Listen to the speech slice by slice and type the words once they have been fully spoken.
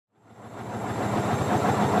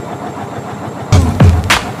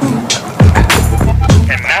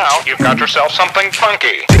you've got yourself something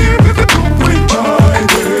funky.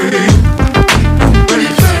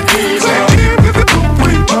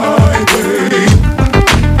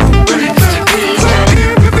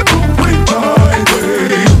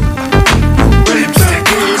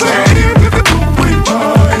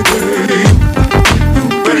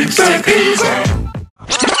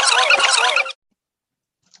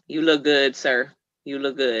 You look good, sir. You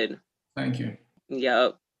look good. Thank you.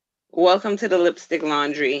 Yup. Welcome to the Lipstick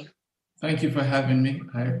Laundry. Thank you for having me.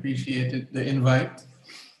 I appreciate it, the invite.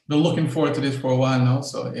 Been looking forward to this for a while now,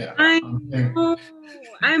 so yeah.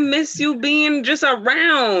 I miss you being just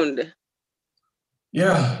around.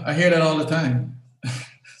 Yeah, I hear that all the time.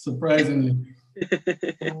 Surprisingly.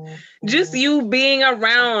 Just you being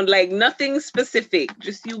around, like nothing specific,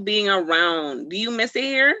 just you being around. Do you miss it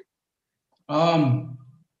here?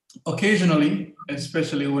 Occasionally,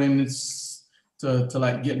 especially when it's to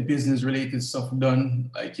like get business related stuff done,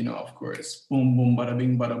 like, you know, of course, boom, boom, bada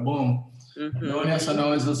bing, bada boom. Mm-hmm. The only answer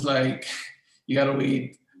now is just like, you gotta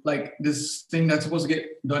wait. Like this thing that's supposed to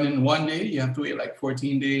get done in one day, you have to wait like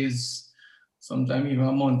 14 days, sometime even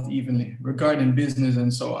a month evenly, regarding business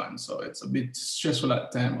and so on. So it's a bit stressful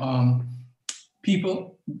at the time.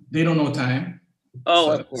 People, they don't know time. Oh,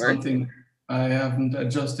 so of course. Something I haven't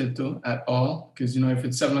adjusted to at all, because, you know, if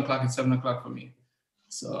it's 7 o'clock, it's 7 o'clock for me.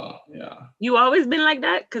 So yeah. You always been like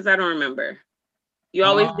that? Because I don't remember. You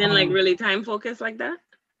always been like really time focused like that?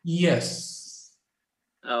 Yes.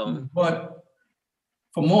 Oh. But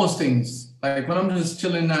for most things, like when I'm just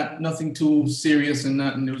chilling, nothing too serious and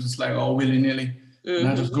nothing, it was just like all willy-nilly. And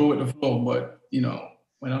I just go with the flow. But, you know,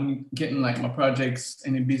 when I'm getting like my projects,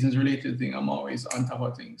 any business related thing, I'm always on top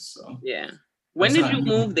of things. So yeah. When did you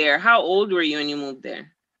move there? How old were you when you moved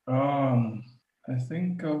there? I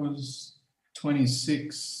think I was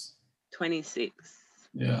 26. 26.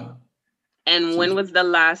 Yeah. And when was the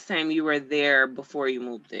last time you were there before you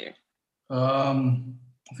moved there? I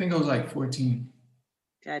think I was like 14.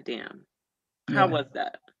 Goddamn. Yeah. How was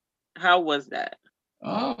that?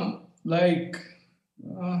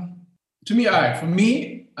 To me, all right, for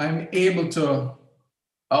me, I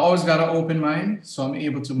always got an open mind, so I'm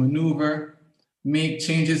able to maneuver, make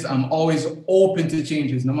changes. I'm always open to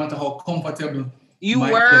changes, no matter how comfortable. You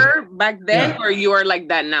were back then, or you are like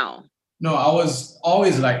that now? No, I was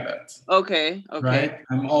always like that. Okay. Right?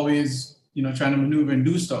 I'm always, you know, trying to maneuver and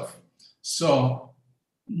do stuff. So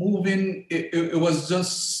moving, it was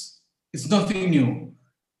just, it's nothing new.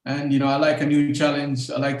 And, you know, I like a new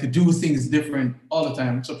challenge. I like to do things different all the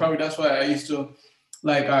time. So probably that's why I used to,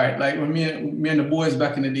 like, all right, like when me and the boys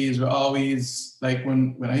back in the days were always, like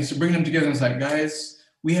when I used to bring them together, it's like, guys,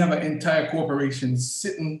 we have an entire corporation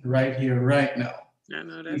sitting right here, right now. I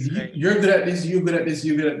know that's right. You're good at this, you're good at this,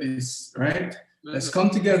 you're good at this, right? Mm-hmm. Let's come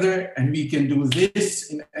together and we can do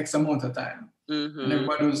this in X amount of time. Mm-hmm. And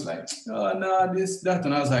everybody was like, oh, no, this, that.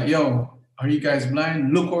 And I was like, yo, are you guys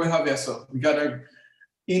blind? Look what we have here. So we got our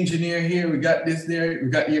engineer here, we got this there, we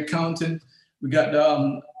got the accountant, we got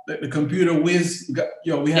the computer whiz,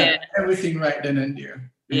 we had everything right then and there.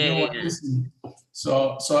 You know what?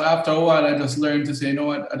 So after a while, I just learned to say, you know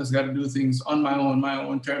what, I just got to do things on my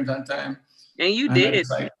own terms and time. And you did.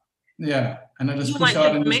 And I just push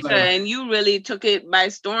out. And you really took it by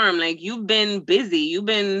storm. Like, you've been busy. You've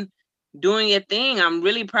been doing your thing. I'm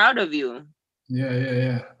really proud of you.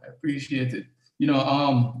 Yeah. I appreciate it. You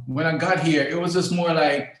know, when I got here, it was just more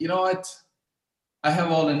like, you know what? I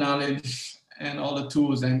have all the knowledge and all the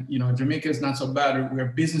tools, and, you know, Jamaica is not so bad where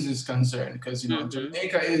business is concerned, because, you know,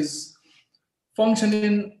 Jamaica is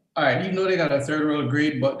functioning, all right, even though they got a third world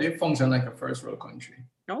grade, but they function like a first world country.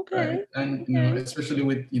 Okay. Right? And, you know, especially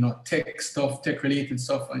with, you know, tech related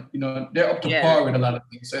stuff, and, you know, they're up to par with a lot of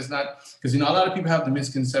things. So it's not, because, you know, a lot of people have the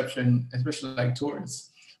misconception, especially like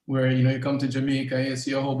tourists, where, you know, you come to Jamaica, you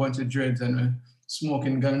see a whole bunch of dreads and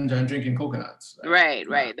smoking ganja and drinking coconuts. Right.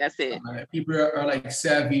 That's it. People are like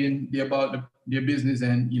savvy about their business,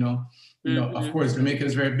 and, you know, of course, Jamaica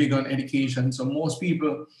is very big on education. So most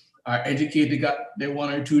people are educated, got their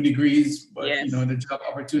 1 or 2 degrees, but, you know, the job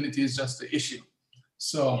opportunity is just the issue.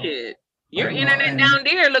 So your internet down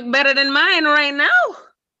there look better than mine right now.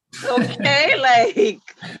 Okay, like,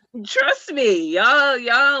 trust me,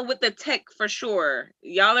 y'all with the tech for sure.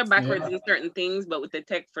 Y'all are backwards in certain things, but with the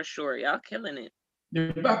tech for sure, y'all killing it.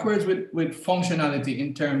 They're backwards with functionality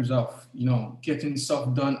in terms of, you know, getting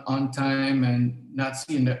stuff done on time and not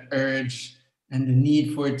seeing the urge and the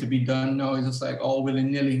need for it to be done. No, it's just like all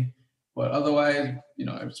willy-nilly. But otherwise, you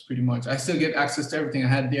know, it's pretty much, I still get access to everything I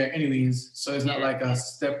had there anyways. So it's not like a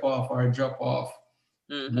step off or a drop off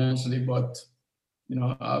mostly, but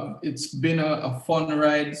it's been a fun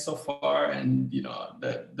ride so far, and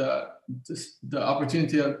the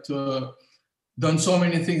opportunity to done so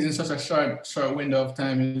many things in such a short window of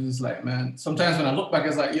time. It's just like, man, sometimes when I look back,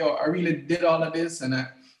 it's like, yo, I really did all of this, and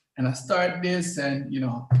I started this, and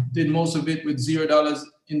did most of it with $0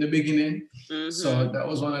 in the beginning. Mm-hmm. So that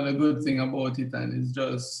was one of the good thing about it, and it's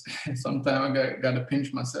just sometimes I got to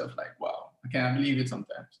pinch myself, like, wow, I can't believe it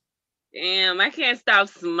sometimes. Damn, I can't stop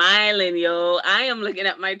smiling, yo. I am looking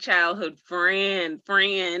at my childhood friend.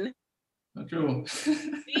 Not true.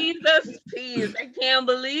 Jesus, please. I can't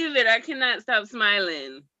believe it. I cannot stop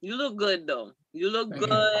smiling. You look good, though. You look Thank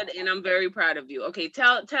good, and I'm very proud of you. Okay,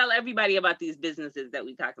 tell everybody about these businesses that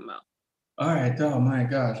we're talking about. All right. Oh my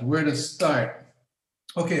gosh, where to start?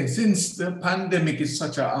 Okay, since the pandemic is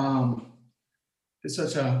such a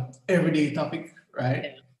everyday topic, right?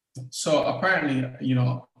 Yeah. So apparently,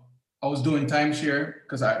 I was doing timeshare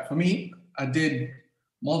because for me, I did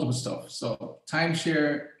multiple stuff. So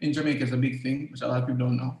timeshare in Jamaica is a big thing, which a lot of people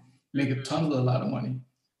don't know. Make a lot of money.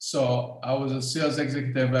 So I was a sales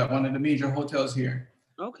executive at one of the major hotels here.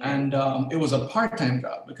 Okay. And it was a part-time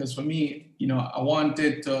job because for me, I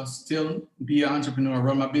wanted to still be an entrepreneur,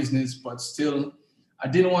 run my business, but still, I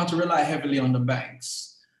didn't want to rely heavily on the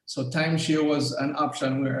banks. So timeshare was an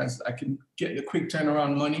option, whereas I can get the quick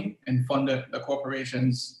turnaround money and fund the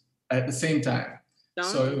corporations at the same time.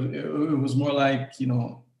 So it was more like,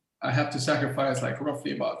 I have to sacrifice like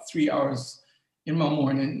roughly about 3 hours in my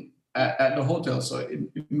morning at the hotel. So it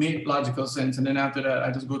made logical sense. And then after that, I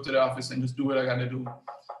just go to the office and just do what I got to do. Mm-hmm.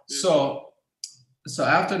 So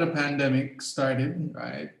after the pandemic started,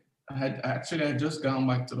 right, I had just gone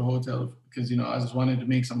back to the hotel because, I just wanted to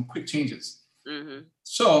make some quick changes. Mm-hmm.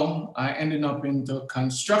 So I ended up into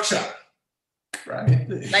construction, right?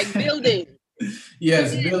 Like building.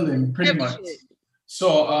 Yes, building, pretty much.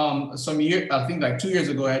 So I think like 2 years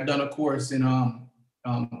ago, I had done a course in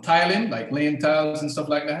tiling, like laying tiles and stuff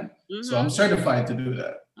like that. Mm-hmm. So I'm certified to do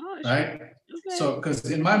that, right? Okay. So because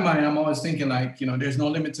in my mind, I'm always thinking like, there's no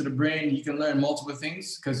limit to the brain. You can learn multiple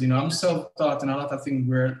things because, I'm self-taught in a lot of things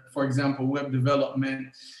where, for example, web development,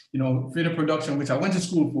 video production, which I went to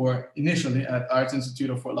school for initially at Arts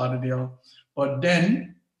Institute of Fort Lauderdale. But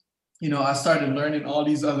then, I started learning all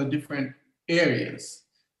these other different areas.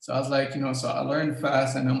 So I was like, so I learned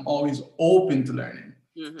fast and I'm always open to learning.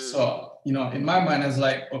 Mm-hmm. So, in my mind, I was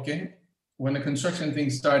like, okay, when the construction thing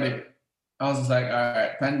started, I was like, all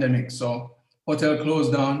right, pandemic. So hotel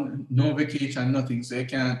closed down, no vacation, nothing. So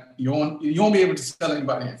you won't be able to sell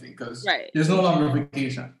anybody anything because there's no longer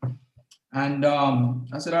vacation. And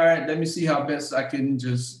I said, all right, let me see how best I can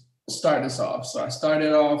just start this off. So I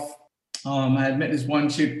started off, I had met this one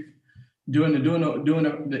chick doing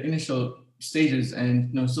the initial stages,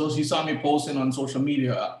 and so she saw me posting on social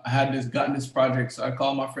media. I had gotten this project, so I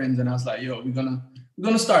called my friends and I was like, yo, we're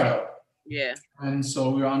gonna start out. Yeah. And so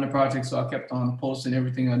we were on the project, so I kept on posting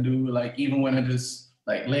everything I do, like even when I just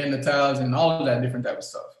like laying the tiles and all of that different type of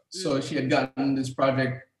stuff. Mm-hmm. So she had gotten this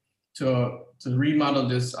project to remodel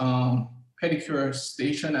this pedicure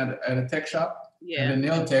station at a tech shop, at a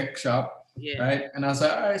nail tech shop, right? And I was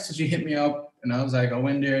like, all right, so she hit me up, and I was like, I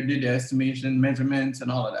went there, did the estimation, measurements,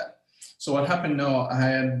 and all of that. So what happened now,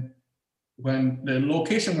 when the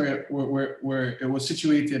location where it was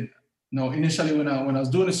situated, initially when I was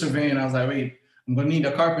doing the surveying, I was like, wait, I'm gonna need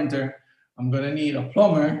a carpenter, I'm gonna need a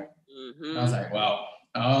plumber. Mm-hmm. I was like, wow.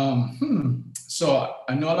 So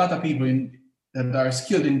I know a lot of people that are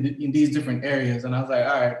skilled in these different areas, and I was like,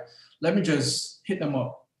 all right, let me just hit them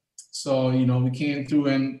up. So we came through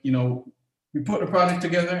and we put the project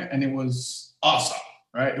together, and it was awesome.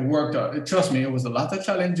 Right, it worked out. Trust me, it was a lot of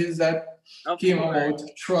challenges that came about.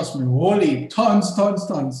 Trust me, holy tons.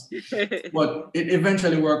 But it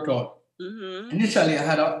eventually worked out. Mm-hmm. Initially, I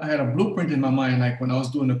had a blueprint in my mind, like when I was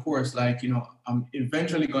doing the course, like I'm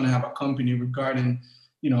eventually going to have a company regarding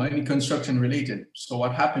any construction related. So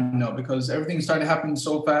what happened now, because everything started happening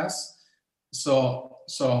so fast, so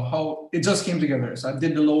how it just came together. So I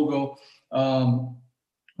did the logo,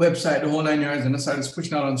 website, the whole 9 yards, and I started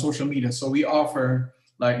pushing out on social media. So we offer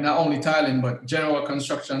like not only tiling, but general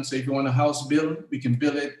construction. So if you want a house build, we can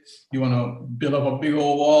build it. You want to build up a big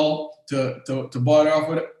old wall to border off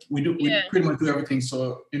with it. We pretty much do everything.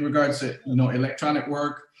 So in regards to, electronic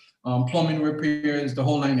work, plumbing repairs, the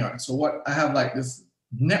whole 9 yards. So what I have like this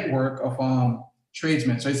network of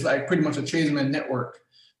tradesmen. So it's like pretty much a tradesman network.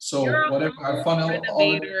 So whatever I funnel,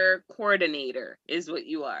 renovator coordinator is what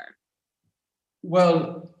you are.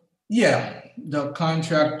 Well, Yeah, the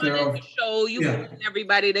contractor Running of, the show, you yeah, putting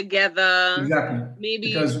everybody together. exactly.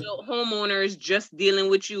 Maybe Because the homeowners just dealing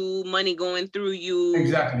with you, money going through you.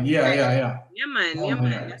 exactly, yeah, Right. yeah, yeah. Yeah, man. Yeah,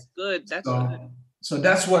 man. Homeowners. That's good. That's good. So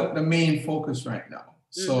that's what the main focus right now.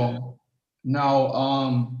 Mm-hmm. So now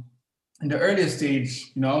in the earlier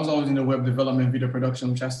stage, I was always in the web development, video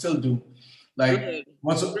production, which I still do. Like Good.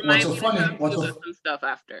 what's Remind so me to funny? talk to you about some stuff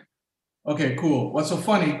after. Okay, cool. What's so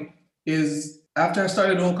funny is after I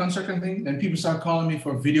started the whole construction thing, then people start calling me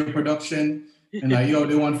for video production and like, yo,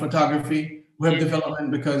 they want photography, web Yeah. development,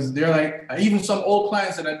 because they're like, even some old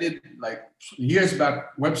clients that I did like years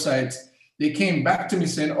back, websites, they came back to me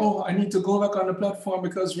saying, oh, I need to go back on the platform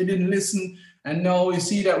because we didn't listen. And now we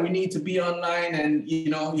see that we need to be online and,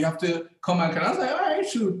 you have to come back. And I was like, all right,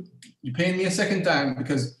 shoot, you paying me a second time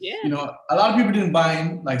because, Yeah. a lot of people didn't buy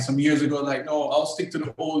in like some years ago, like, no, I'll stick to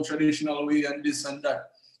the old traditional way and this and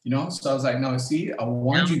that, So I was like, no, see, I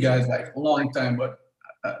warned you guys like a long time, but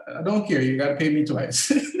I don't care. You got to pay me twice.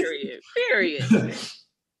 Period. Period.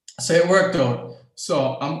 So it worked out.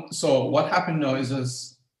 So what happened now is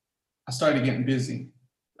just I started getting busy,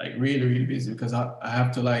 like really, really busy because I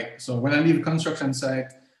have to so when I leave a construction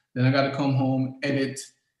site, then I got to come home, edit,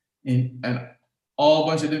 and all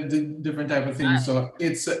bunch of different type of things. So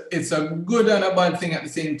it's a good and a bad thing at the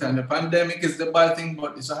same time. The pandemic is the bad thing,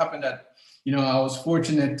 but it so happened that, I was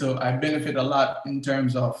fortunate I benefit a lot in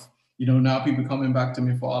terms of, now people coming back to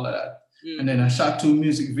me for all of that. Mm-hmm. And then I shot 2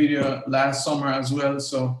 music video last summer as well.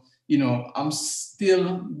 So, I'm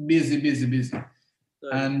still busy.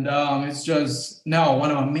 Good. And it's just now one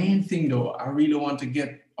of my main thing though, I want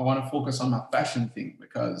to focus on my fashion thing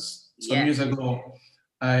because some years ago,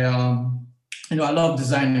 I love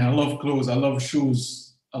designing, I love clothes, I love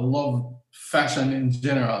shoes, I love fashion in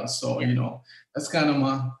general. So, that's kind of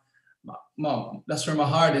my that's where my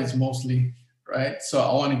heart is mostly, right? So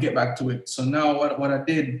I want to get back to it. So now what I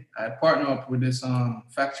did, I partnered up with this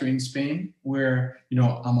factory in Spain where,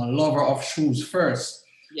 I'm a lover of shoes first.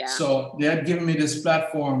 Yeah. So they had given me this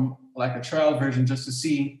platform, like a trial version, just to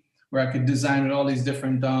see where I could design with all these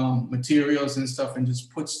different materials and stuff and just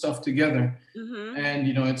put stuff together. Mm-hmm. And,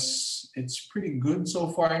 it's pretty good so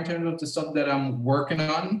far in terms of the stuff that I'm working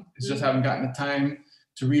on. It's just haven't gotten the time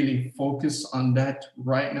to really focus on that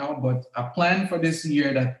right now. But I plan for this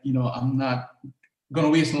year that, I'm not going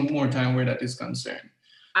to waste no more time where that is concerned.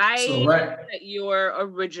 That your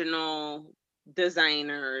original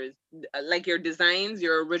designers, like your designs,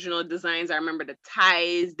 your original designs, I remember the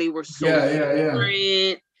ties, they were so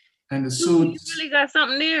different. And the suits. You really got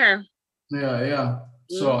something there. Yeah.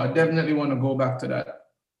 So I definitely want to go back to that.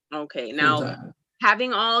 Okay, now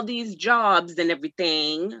having all these jobs and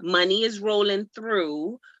everything, money is rolling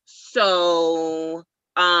through. So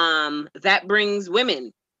that brings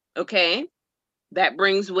women. Okay. That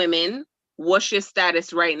brings women. What's your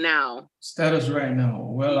status right now?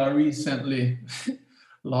 Well, I recently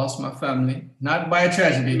lost my family, not by a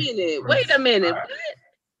tragedy. Wait a minute. All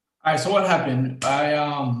right. So what happened?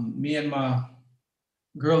 Me and my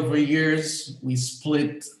girl for years, we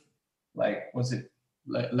split. Was it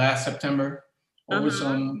last September over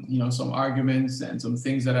some arguments and some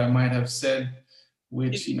things that I might have said,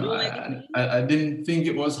 which I didn't think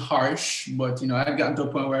it was harsh, but I had gotten to a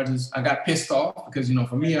point where I got pissed off because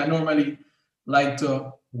for me, I normally like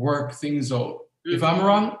to work things out. Mm-hmm. If I'm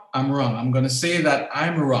wrong, I'm wrong. I'm gonna say that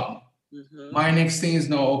I'm wrong. Mm-hmm. My next thing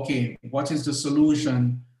is okay, what is the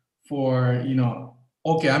solution for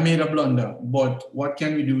okay, I made a blunder, but what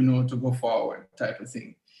can we do now to go forward, type of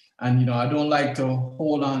thing. And I don't like to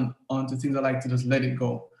hold on to things. I like to just let it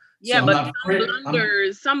go. Yeah, so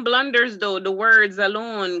but some blunders though, the words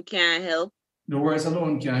alone can't help. The words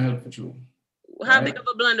alone can't help for you. How big of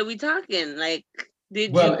a blunder we talking? Like,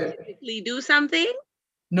 did you physically do something?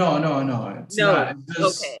 No. It's not. It's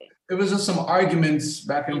just, it was just some arguments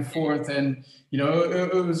back and forth, and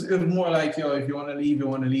it was more like if you want to leave, you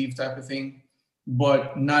want to leave, type of thing,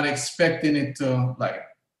 but not expecting it to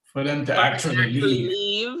for them to actually leave.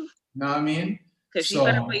 You know what I mean? Because she's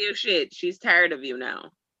gonna pay your shit. She's tired of you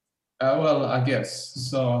now. Well, I guess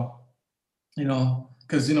so.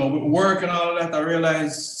 Because with work and all of that, I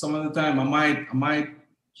realize some of the time I might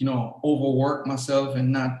overwork myself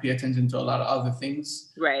and not pay attention to a lot of other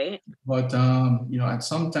things. Right. But and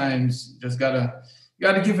sometimes just gotta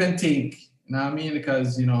give and take. You know what I mean?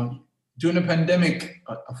 Because during the pandemic,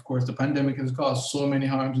 of course, the pandemic has caused so many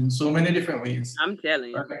harms in so many different ways. I'm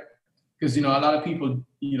telling you. Right? Because a lot of people,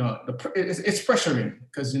 it's pressuring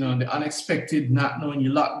because the unexpected, not knowing you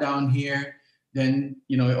locked down here, then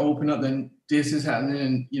you open up, then this is happening,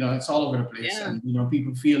 and it's all over the place, and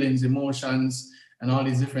people feelings, emotions, and all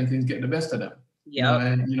these different things get the best of them. Yeah.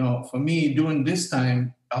 And for me, during this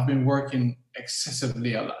time, I've been working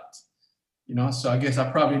excessively a lot. So I guess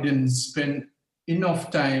I probably didn't spend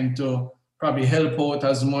enough time to probably help out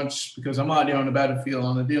as much because I'm out there on the battlefield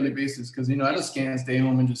on a daily basis. Because I just can't stay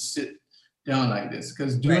home and just sit down like this.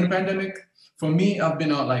 Because during the pandemic, for me, I've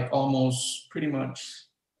been out like almost pretty much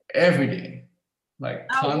every day, like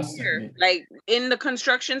constantly. Like in the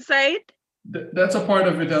construction site? That's a part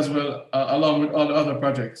of it as well, along with all the other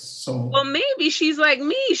projects. So, well, maybe she's like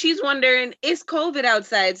me. She's wondering, it's COVID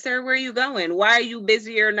outside, sir. Where are you going? Why are you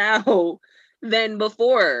busier now than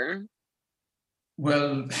before?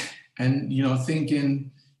 Well, and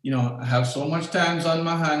thinking, I have so much times on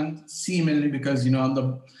my hand, seemingly because I'm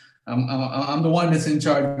the one that's in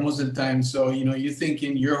charge most of the time. So you're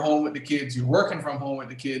thinking you're home with the kids, you're working from home with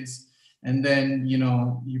the kids. And then,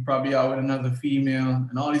 you probably out with another female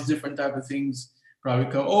and all these different type of things probably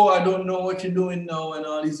come, oh, I don't know what you're doing now and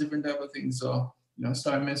all these different type of things. So,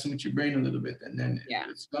 start messing with your brain a little bit and then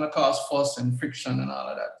it's going to cause fuss and friction and all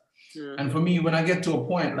of that. Mm-hmm. And for me, when I get to a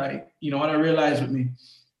point, like, what I realize with me,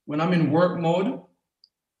 when I'm in work mode,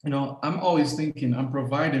 I'm always thinking I'm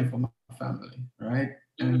providing for my family, right?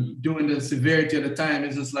 Mm-hmm. And during the severity of the time,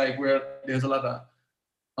 it's just like where there's a lot of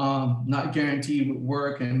not guaranteed with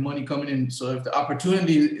work and money coming in. So if the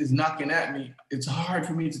opportunity is knocking at me, it's hard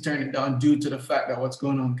for me to turn it down due to the fact that what's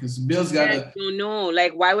going on because bills gotta. No,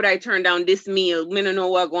 like why would I turn down this meal? We don't know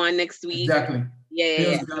what's going next week. Exactly.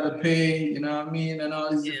 Bills gotta pay, you know what I mean, and all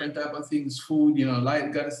these different type of things. Food,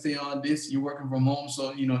 light gotta stay on. This you're working from home,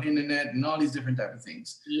 so internet and all these different type of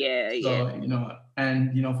things. So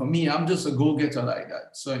and for me, I'm just a go-getter like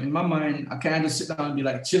that. So in my mind, I can't just sit down and be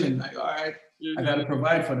like chilling, like all right. Mm-hmm. I got to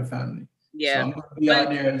provide for the family. Yeah. So I'm going to be out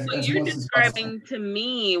there as much as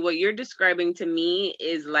possible. What you're describing to me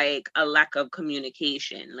is like a lack of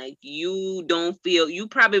communication. Like you don't feel, you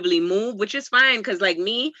probably move, which is fine. Because like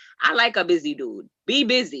me, I like a busy dude. Be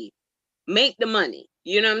busy. Make the money.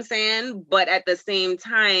 You know what I'm saying? But at the same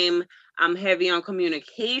time, I'm heavy on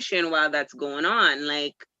communication while that's going on.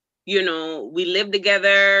 Like, we live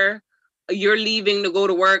together. You're leaving to go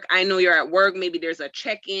to work. I know you're at work. Maybe there's a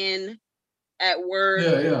check-in at work.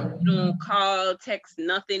 You don't call, text,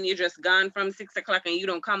 nothing. You're just gone from 6 o'clock and you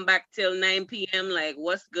don't come back till 9 p.m. Like,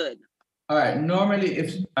 what's good? All right.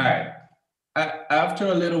 Normally, after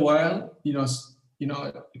a little while,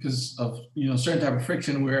 because of certain type of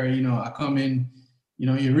friction where I come in,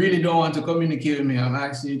 you really don't want to communicate with me. I'm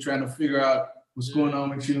actually trying to figure out what's going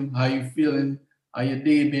on with you, how you feeling, how your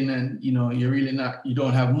day been, and you're really not. You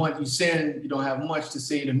don't have much. You're saying you don't have much to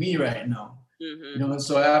say to me right now. Mm-hmm.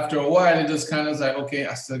 So after a while, it just kind of like, okay,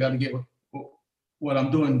 I still got to get what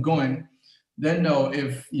I'm doing going. Then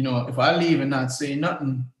if I leave and not say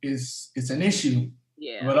nothing, it's an issue.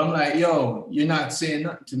 Yeah. But I'm like, yo, you're not saying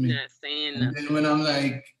nothing to me. Not saying nothing. And then when I'm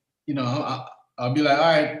like, I'll be like, all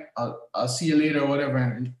right, I'll see you later or whatever,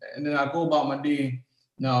 and then I go about my day.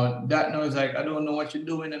 Now that knows like I don't know what you're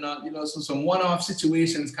doing, and so some one-off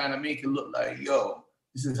situations kind of make it look like, yo,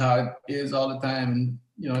 this is how it is all the time, and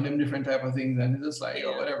them different type of things, and it's just like,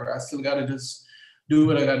 yo, whatever. I still gotta just do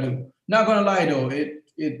what I gotta do. Not gonna lie though,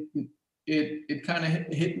 it kind of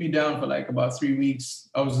hit me down for like about 3 weeks.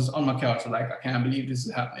 I was just on my couch, like I can't believe this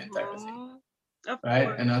is happening, type of thing. Right?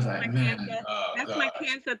 Course. And I was like, man, that's my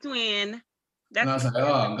cancer twin. And I was like,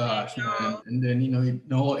 oh gosh, man. And then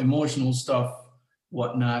the whole emotional stuff,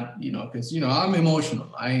 whatnot, because I'm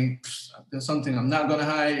emotional. There's something I'm not gonna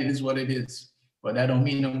hide. It is what it is, but that don't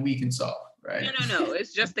mean I'm weak and soft. Right? No.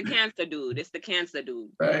 It's just the cancer dude. It's the cancer dude.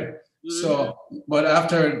 Right. Mm-hmm. So, but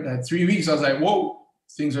after that 3 weeks, I was like, whoa,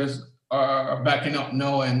 things are backing up.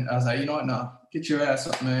 No, and I was like, you know what? No, get your ass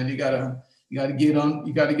up, man. You gotta get on.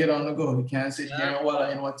 You gotta get on the go. You can't sit here and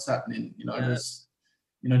wallowing what's happening. Just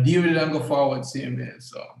deal with it and go forward. Same way.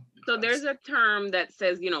 So there's a term that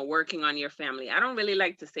says, working on your family. I don't really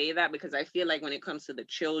like to say that because I feel like when it comes to the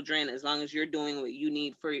children, as long as you're doing what you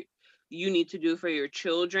need to do for your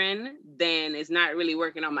children, then it's not really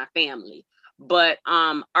working on my family. But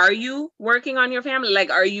are you working on your family?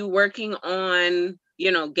 Like, are you working on,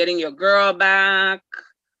 getting your girl back,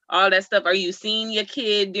 all that stuff? Are you seeing your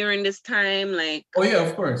kid during this time? Like, oh yeah,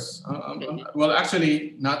 of course. Well,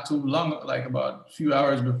 actually, not too long, like about a few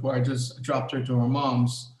hours before, I just dropped her to her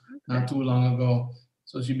mom's not too long ago.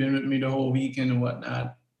 So she's been with me the whole weekend and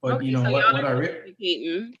whatnot. But what I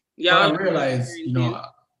realized,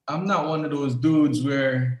 I'm not one of those dudes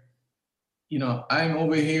where, I'm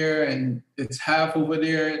over here and it's half over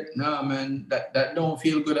there. Nah, man, that don't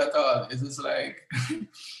feel good at all. It's just like,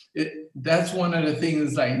 that's one of the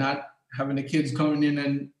things, like not having the kids coming in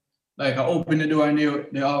and like I open the door and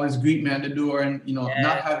they always greet me at the door, and you know,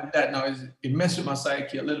 not Yes. having that now it messed with my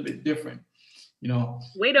psyche a little bit different, you know.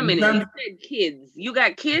 Wait a minute. You said kids. You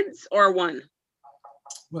got kids or one?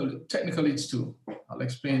 Well, technically it's two. I'll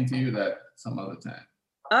explain to you that some other time.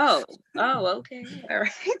 Oh, okay. All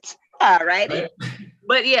right. All righty. Right?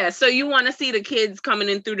 But yeah, so you want to see the kids coming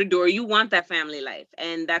in through the door. You want that family life.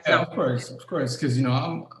 And that's Yeah, not of course. Because you know,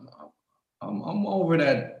 I'm over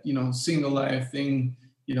that, you know, single life thing,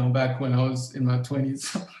 you know, back when I was in my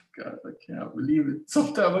 20s. Oh my God, I can't believe it.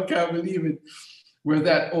 Sometimes I can't believe it. We're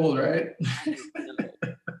that old, right?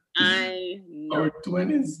 I know. Our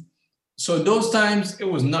 20s. So those times it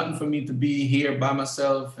was nothing for me to be here by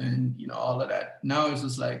myself and you know all of that. Now it's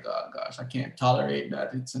just like, oh gosh, I can't tolerate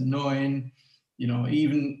that. It's annoying. You know,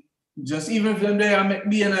 even if them day I'm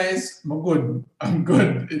being nice, I'm good. I'm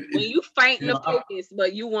good. When you fighting you the know, focus,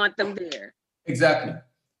 but you want them there. Exactly.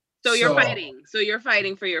 So you're fighting. So you're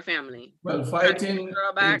fighting for your family. Well, fighting.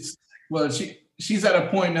 Girl back. Well, she's at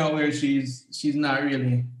a point now where she's not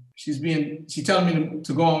really. She telling me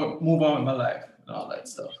to go on, move on with my life and all that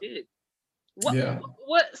stuff. Shit.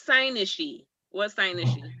 What sign is she? What sign is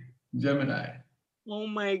she? Gemini. Oh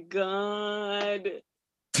my God.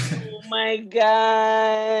 Oh my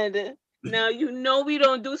God. Now you know we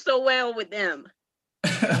don't do so well with them.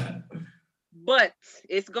 But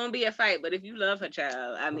it's gonna be a fight. But if you love her,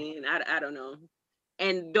 child, I mean, I don't know.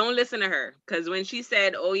 And don't listen to her. Because when she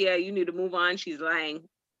said, oh yeah, you need to move on, she's lying.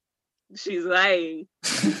 She's lying.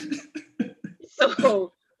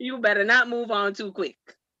 So you better not move on too quick.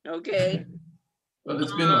 Okay. Well,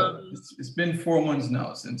 it's been 4 months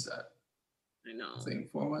now since that. I know. I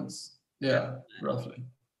think 4 months. Yeah, roughly.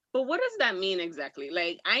 But what does that mean exactly?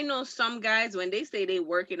 Like, I know some guys, when they say they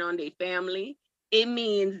working on their family, it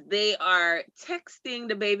means they are texting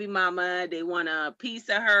the baby mama, they want a piece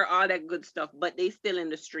of her, all that good stuff, but they still in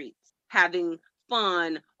the streets having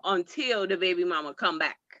fun until the baby mama come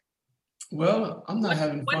back. Well, I'm not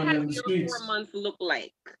having fun in the streets. What has your 4 months look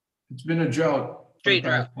like? It's been a drought. Straight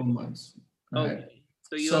drought. 4 months. Right? Okay.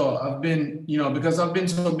 So I've been, you know, because I've been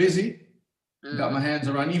so busy, got my hands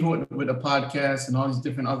around, even with the podcast and all these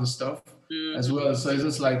different other stuff as well. So it's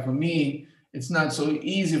just like, for me, it's not so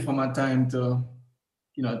easy for my time to,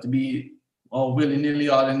 you know, to be all willy-nilly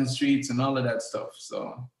all in the streets and all of that stuff.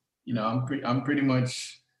 So, you know, I'm pretty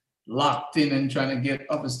much locked in and trying to get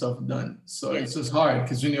other stuff done. So it's just hard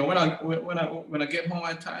because, you know, when I get home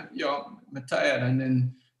at time, you know, I'm tired, and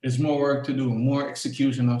then there's more work to do, more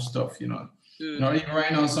execution of stuff, you know. You know, even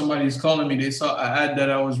right now, somebody's calling me. They saw an ad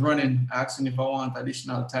that I was running, asking if I want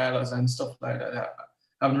additional tilers and stuff like that.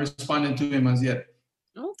 I haven't responded to him as yet.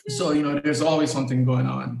 Okay. So, you know, there's always something going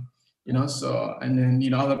on, you know. So, and then,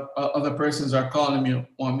 you know, other persons are calling me,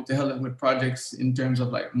 want me to help them with projects in terms of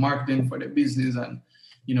like marketing for their business and,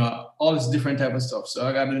 you know, all this different type of stuff. So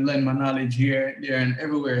I got to lend my knowledge here, there, and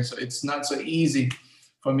everywhere. So it's not so easy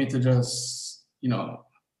for me to just, you know,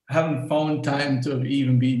 I haven't found time to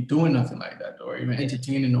even be doing nothing like that or even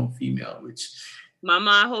entertaining no female, which...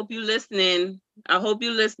 Mama, I hope you listening.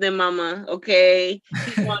 Mama. Okay.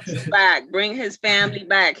 He wants you back. Bring his family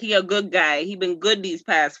back. He a good guy. He been good these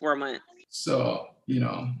past 4 months. So, you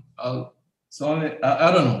know, I don't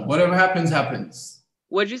know. Whatever happens, happens.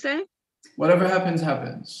 What'd you say? Whatever happens,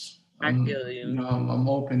 happens. I feel you. You know, I'm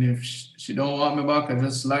hoping if she don't want me back, I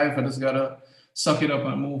just gotta suck it up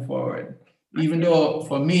and move forward. Even though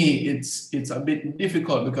for me it's a bit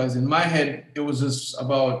difficult because in my head it was just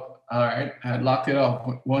about, all right, I had locked it up.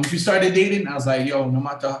 Once we started dating, I was like, yo, no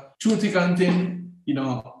matter true thick and thin, you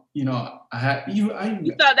know, I had you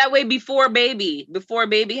thought that way before baby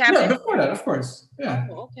happened? Yeah, before that, of course. Yeah.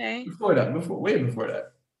 Oh, okay. Way before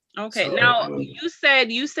that. Okay. So, now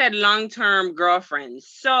you said long-term girlfriend.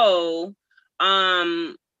 So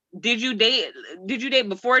did you date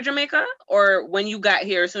before Jamaica, or when you got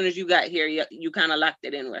here, as soon as you got here, you kind of locked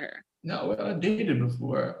it in with her? No, well, I dated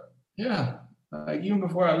before. Yeah. Like even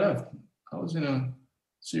before I left, I was in a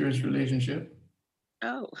serious relationship.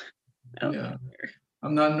 Oh. Yeah.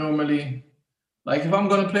 I'm not normally, like if I'm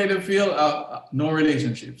going to play the field, no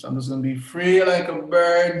relationships. I'm just going to be free like a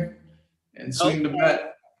bird and swing the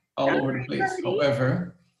bat all over the place.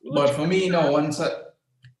 However, but for me, you know,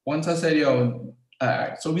 once I said, yo, all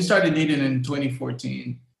right, so we started dating in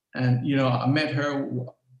 2014, and you know, I met her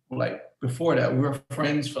like before that. We were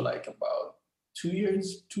friends for like about 2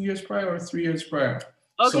 years prior or 3 years prior.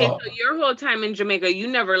 Okay, so your whole time in Jamaica, you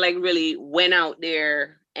never like really went out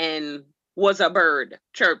there and was a bird,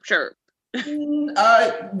 chirp chirp.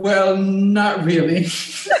 Well, not really.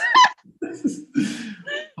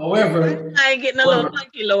 However, I ain't getting a little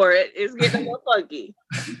funky, Lord. It's getting a little funky.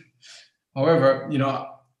 However, you know,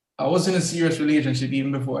 I was in a serious relationship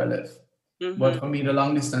even before I left. Mm-hmm. But for me, the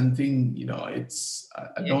long distance thing,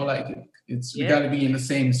 I don't like it. We got to be in the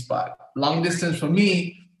same spot. Long distance for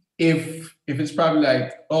me, if it's probably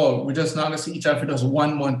like, oh, we're just not gonna see each other for just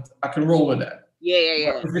 1 month, I can roll with that.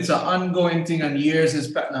 Yeah. But if it's an ongoing thing and years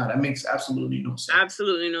is that makes absolutely no sense.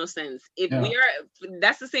 Absolutely no sense.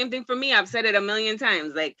 That's the same thing for me. I've said it a million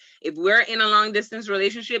times. Like, if we're in a long distance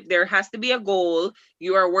relationship, there has to be a goal.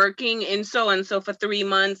 You are working in so and so for 3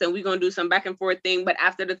 months, and we're gonna do some back and forth thing. But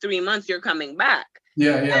after the 3 months, you're coming back.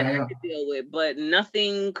 Yeah. To deal with, but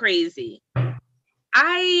nothing crazy.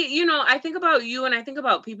 I think about you and I think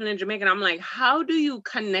about people in Jamaica, and I'm like, how do you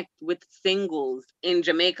connect with singles in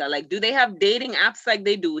Jamaica? Like, do they have dating apps like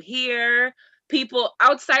they do here? People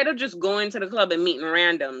outside of just going to the club and meeting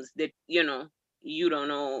randoms that, you don't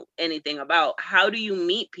know anything about. How do you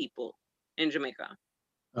meet people in Jamaica?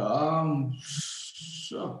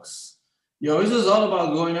 Shucks. It's just all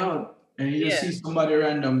about going out and you just see somebody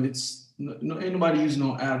random. It's no anybody use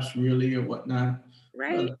no apps really or whatnot.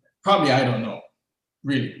 Right. Probably I don't know.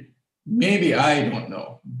 Really. Maybe I don't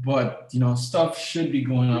know. But stuff should be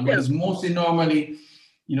going on. But it's mostly normally,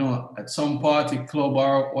 at some party, club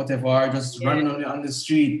or whatever, just running on the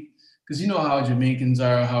street. Because you know how Jamaicans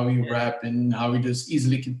are, how we rap and how we just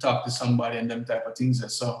easily can talk to somebody and them type of things.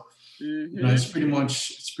 So it's pretty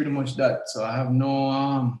much that. So I have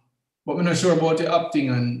no but we're not sure about the up thing,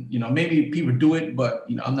 and maybe people do it, but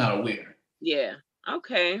I'm not aware. Yeah.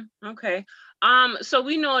 Okay. So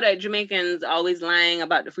we know that Jamaicans always lying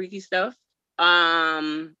about the freaky stuff.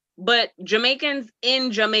 But Jamaicans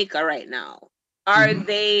in Jamaica right now, are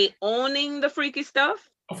they owning the freaky stuff?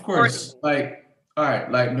 Of course. Like, all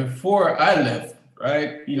right, like before I left,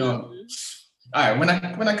 right? All right,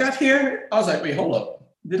 when I got here, I was like, wait, hold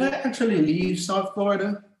up. Did I actually leave South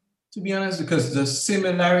Florida? To be honest, because the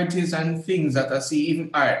similarities and things that I see, even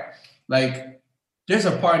all right, like there's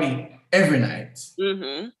a party every night.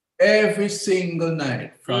 Every single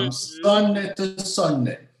night, from Sunday to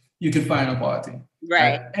Sunday, you can find a party.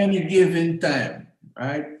 Right. At any given time,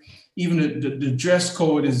 right? Even the dress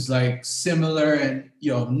code is like similar and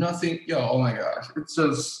nothing, oh my gosh. It's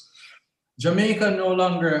just Jamaica no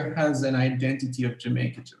longer has an identity of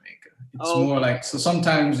Jamaica. It's more like, so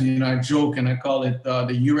sometimes, I joke and I call it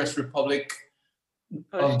the US Republic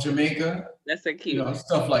of Jamaica. That's so cute.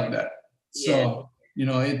 Stuff like that. So,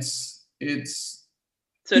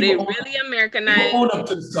 so they really Americanized. People own up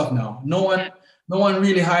to the stuff now. No one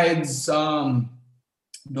really hides the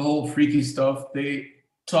whole freaky stuff. They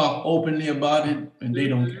talk openly about it and they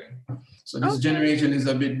don't care. So this generation is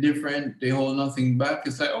a bit different. They hold nothing back.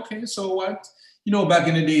 It's like, okay, so what? Back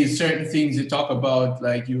in the days, certain things you talk about,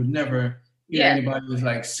 like you would never hear anybody was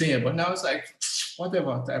like say it, but now it's like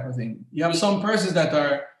whatever type of thing. You have some persons that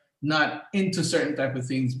are not into certain type of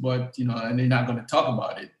things, but and they're not going to talk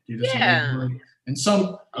about it. They just and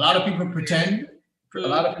a lot of people pretend. A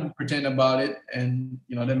lot of people pretend about it, and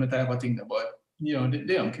them type of thing. But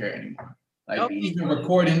they don't care anymore. Like even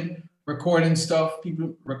recording stuff,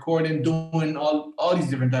 people recording, doing all these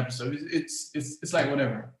different types of stuff. It's like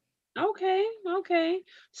whatever. Okay.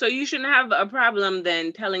 So you shouldn't have a problem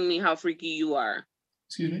then telling me how freaky you are.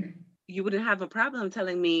 Excuse me? You wouldn't have a problem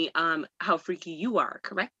telling me how freaky you are,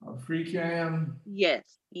 correct? How freaky I am? Yes.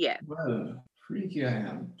 Well, freaky I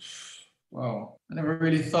am. Wow. I never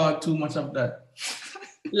really thought too much of that.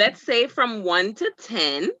 Let's say from 1 to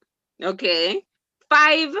 10. Okay.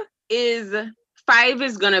 5 is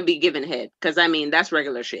gonna be giving head, because that's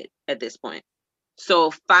regular shit at this point.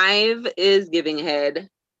 So 5 is giving head.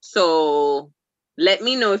 So let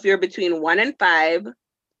me know if you're between 1 and 5,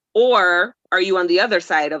 or are you on the other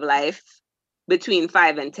side of life between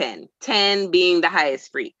 5 and 10? 10 being the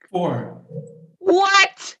highest freak. 4.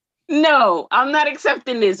 What? No, I'm not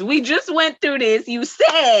accepting this. We just went through this. You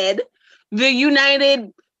said the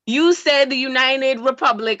United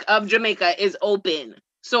Republic of Jamaica is open.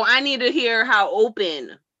 So I need to hear how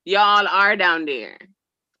open y'all are down there.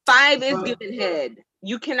 5 is giving head.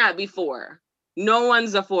 You cannot be 4. No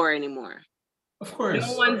one's a 4 anymore. Of course.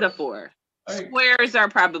 No one's a 4. Squares are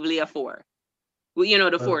probably a 4. Well,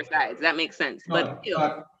 the 4 sides. That makes sense. But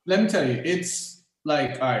let me tell you, it's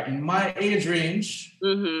like, all right, in my age range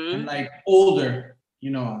and like older,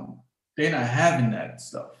 they're not having that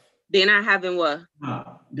stuff. They're not having what?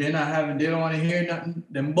 No, they don't want to hear nothing.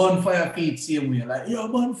 Them bonfire feet same way. Like, yo,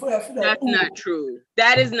 bonfire for that. That's not true.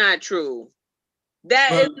 That is not true.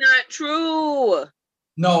 That is not true.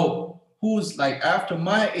 No, who's like after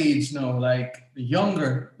my age now, like the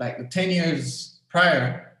younger, like the 10 years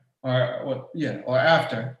prior or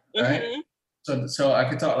after, right? So I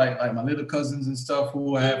could talk like my little cousins and stuff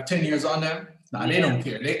who have 10 years on them. Nah, they don't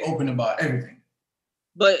care. They open about everything.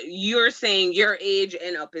 But you're saying your age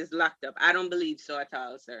and up is locked up. I don't believe so at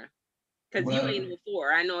all, sir. Because you ain't no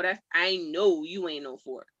 4. I know you ain't no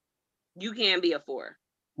 4. You can't be a 4.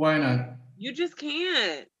 Why not? You just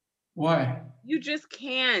can't. Why? You just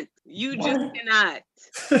can't. You just cannot.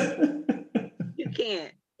 You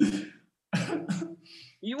can't.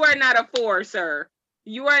 You are not a 4, sir.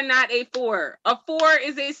 You are not a 4. A 4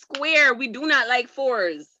 is a square. We do not like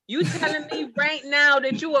 4s. You telling me right now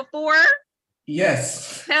that you a 4?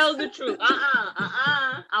 Yes. Tell the truth.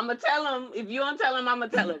 I'm going to tell him. If you don't tell him, I'm going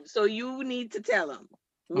to tell him. So you need to tell him.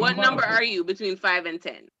 What number are you between 5 and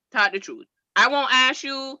 10? Talk the truth. I won't ask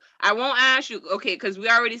you. Okay, because we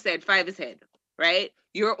already said 5 is head, right?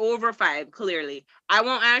 You're over 5, clearly. I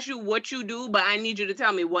won't ask you what you do, but I need you to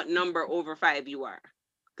tell me what number over 5 you are.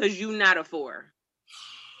 Because you're not a 4.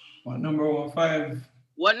 What number over 5?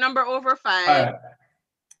 What number over 5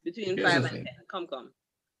 between 5 and 10? Come.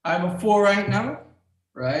 I'm a 4 right now,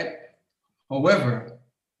 right? However,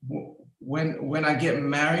 when I get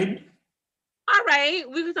married. All right,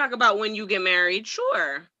 we can talk about when you get married,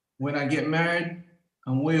 sure. When I get married,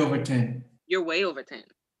 I'm way over 10. You're way over 10.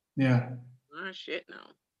 Yeah. Oh shit, no.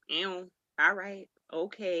 Ew. All right.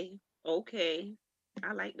 Okay.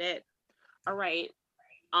 I like that. All right.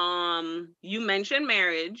 You mentioned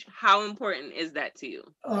marriage. How important is that to you?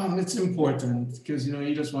 It's important because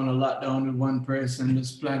you just want to lock down with one person,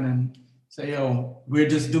 just plan and say, yo, we're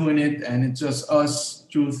just doing it and it's just us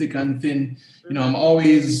through thick and thin. I'm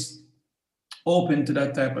always open to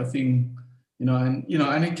that type of thing. And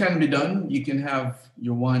it can be done. You can have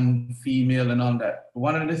your one female and all that.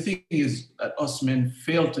 One of the things that us men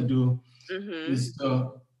fail to do is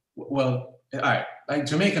all right, like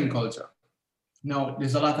Jamaican culture. Now,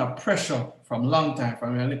 there's a lot of pressure from long time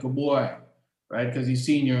from your little boy, right? Because you've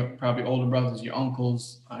seen your probably older brothers, your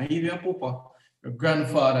uncles, even your papa, your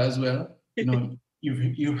grandfather as well.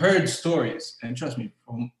 You've heard stories, and trust me,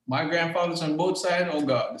 from my grandfathers on both sides. Oh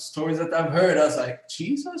God, the stories that I've heard, I was like,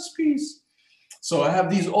 Jesus Christ. So I have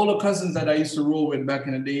these older cousins that I used to roll with back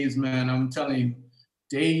in the days, man. I'm telling you,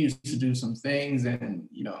 they used to do some things, and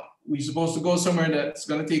we're supposed to go somewhere that's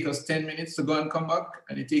gonna take us 10 minutes to go and come back,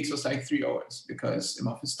 and it takes us like 3 hours because I'm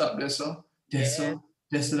have to stop that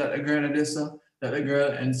the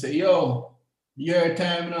girl, and say, yo, your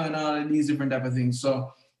time and all of these different type of things.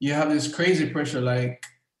 So you have this crazy pressure, like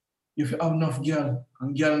if you have enough gyal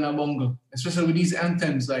and gyal in a bungle, especially with these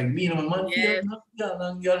anthems like being a man, enough gyal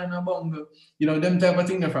and gyal in a bungle, them type of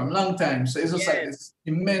thing they're from long time. So it's just like this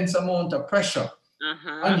immense amount of pressure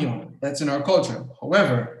on you that's in our culture.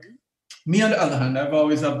 However, me on the other hand, I've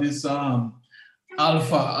always have this alpha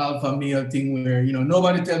male thing where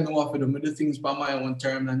nobody tell me what to do. I do things by my own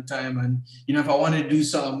term and time, and if I want to do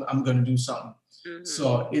something, I'm gonna do something.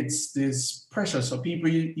 So it's this pressure. So people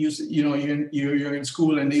you're in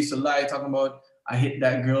school and they used to lie talking about I hit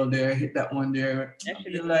that girl there, hit that one there.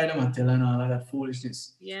 You lie them and telling all of that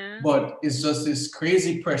foolishness. Yeah. But it's just this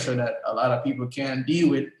crazy pressure that a lot of people can't deal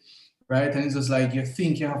with. Right, and it's just like you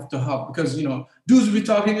think you have to have because dudes will be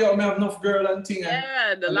talking, yo, I have enough girl and thing.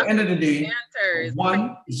 Yeah, at the end of the day,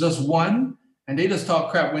 one is just one, and they just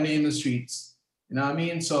talk crap when they're in the streets. You know what I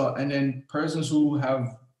mean? So, and then persons who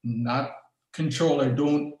have not control or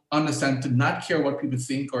don't understand to not care what people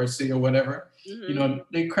think or say or whatever,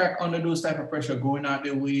 they crack under those type of pressure going out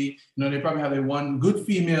their way. They probably have a one good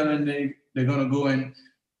female and they're gonna go and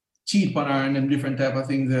cheat on her and them different type of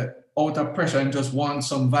things that out of pressure and just want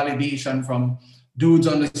some validation from dudes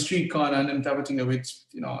on the street corner and them type of thing that which,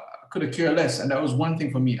 I could have cared less. And that was one thing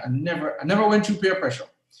for me. I never went through peer pressure.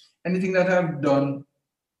 Anything that I've done,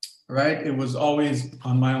 right, it was always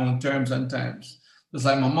on my own terms and times. Just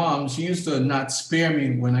like my mom, she used to not spare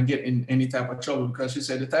me when I get in any type of trouble because she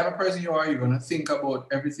said, the type of person you are, you're going to think about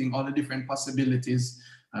everything, all the different possibilities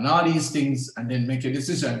and all these things, and then make a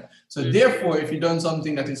decision. So therefore, if you've done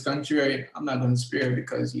something that is contrary, I'm not going to spare you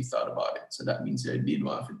because you thought about it. So that means you did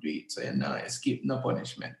want to do it. So you're not escape no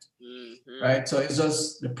punishment, right? So it's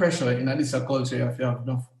just the pressure in this culture if you have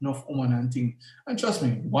enough woman and thing. And trust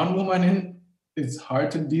me, one woman it's hard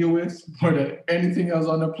to deal with more than anything else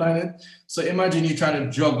on the planet. So imagine you try to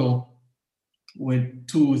juggle with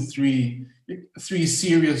 2, 3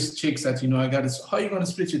 serious chicks that I got to. How are you gonna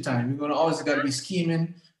split your time? You're gonna always got to be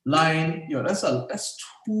scheming, lying. That's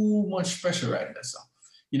too much pressure right there. So,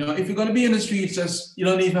 if you're gonna be in the streets, just you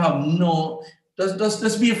don't even have no.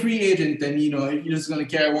 Just be a free agent, then if you're just gonna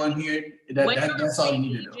carry one here. That's all you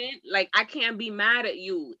need to do. Like I can't be mad at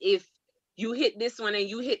you if you hit this one and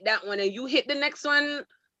you hit that one and you hit the next one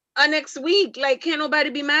next week. Like can't nobody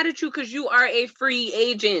be mad at you because you are a free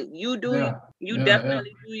agent. You do. You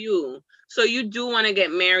definitely do you. So you do want to get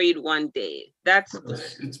married one day. That's good.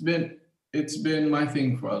 It's been my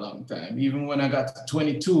thing for a long time. Even when I got to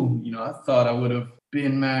 22, I thought I would have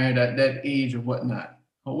been married at that age or whatnot.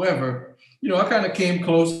 However, I kind of came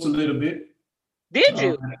close a little bit. Did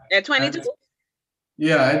you at 22?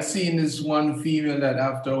 Yeah, I'd seen this one female that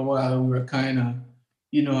after a while we were kind of,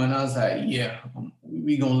 and I was like, yeah,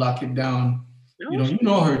 we gonna lock it down. No, You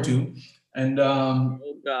know her too, and oh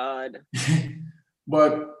God.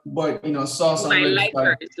 but saw Do some I red like flag.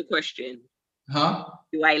 her? Is the question. Huh?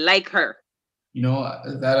 Do I like her?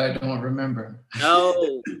 That I don't remember.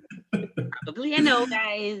 Oh, probably I know,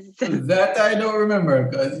 guys. That I don't remember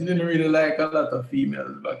because you didn't really like a lot of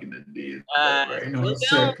females back in the days that were in our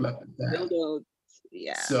circle at the time. Don't.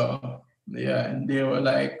 Yeah. So yeah, and they were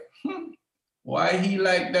like, why he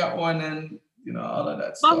like that one and all of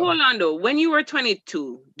that stuff. But hold on though, when you were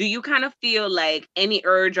 22, do you kind of feel like any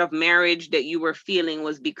urge of marriage that you were feeling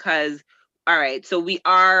was because, all right, so we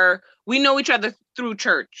know each other through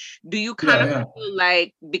church. Do you kind of feel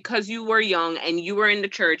like because you were young and you were in the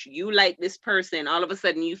church, you like this person, all of a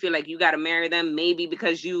sudden you feel like you got to marry them, maybe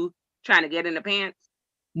because you trying to get in the pants?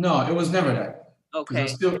 No, it was never that. Okay.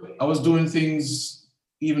 I was doing things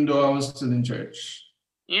even though I was still in church.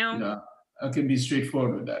 Yeah. I can be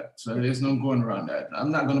straightforward with that. So there's no going around that.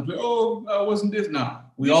 I'm not gonna play, I wasn't this. No.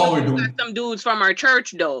 We all were doing. Some dudes from our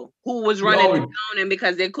church though, who was running down and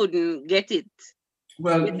because they couldn't get it.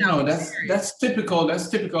 Well, that's typical. That's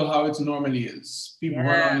typical how it normally is. People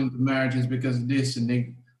run on into marriages because of this, and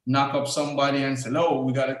they knock up somebody and say, "Oh,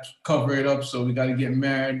 we gotta cover it up, so we gotta get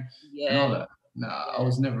married," and all that. Nah, I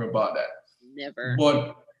was never about that. Never.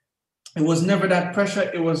 But it was never that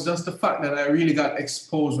pressure. It was just the fact that I really got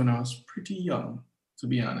exposed when I was pretty young, to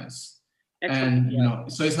be honest. And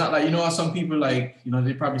so it's not like how some people like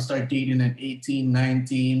they probably start dating at 18,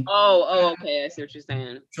 19. Oh, okay. I see what you're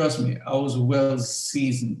saying. Trust me, I was well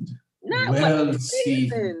seasoned. Well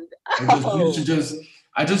seasoned. I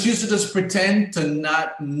just used to just pretend to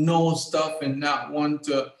not know stuff and not want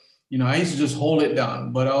to. I used to just hold it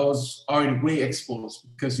down, but I was already way exposed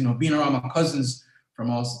because being around my cousins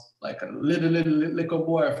from I was like a little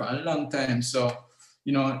boy for a long time. So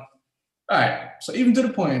all right. So even to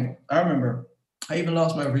the point, I remember I even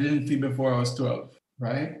lost my virginity before I was 12,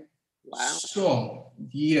 right? Wow. So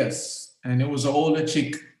yes, and it was an older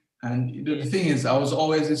chick. And the thing is, I was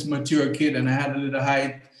always this mature kid and I had a little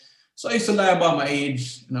height. So I used to lie about my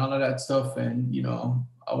age and all of that stuff. And,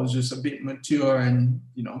 I was just a bit mature and,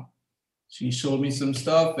 she showed me some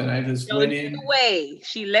stuff and I just went in.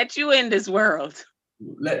 She let you in this world.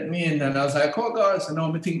 Let me in, and I was like, oh God, so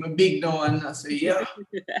now I think I'm big now, and I say, yeah,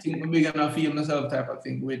 I think I'm big and I feel myself type of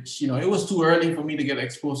thing, which, it was too early for me to get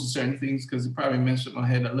exposed to certain things because it probably messed with my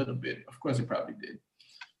head a little bit. Of course, it probably did.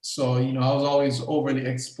 So, I was always overly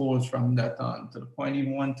exposed from that on to the point,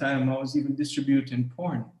 even one time I was even distributing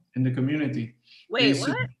porn in the community. Wait,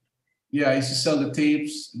 what? I used to sell the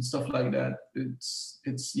tapes and stuff like that. It's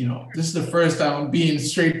this is the first time I'm being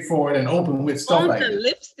straightforward and open with stuff like that.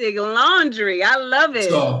 Lipstick laundry. I love it.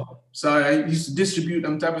 So I used to distribute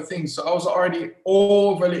them type of things. So I was already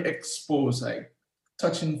overly exposed, like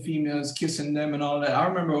touching females, kissing them and all that. I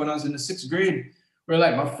remember when I was in the 6th grade, where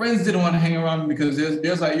like my friends didn't want to hang around me because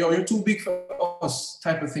there's like, yo, you're too big for us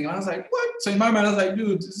type of thing. And I was like, what? So in my mind, I was like,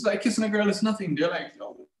 dude, this is like kissing a girl, it's nothing. They're like,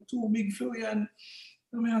 yo, too big for you. And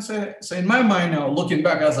I said, so in my mind now, looking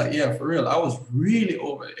back, I was like, yeah, for real, I was really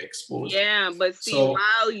overexposed. Yeah, but see,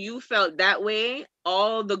 while you felt that way,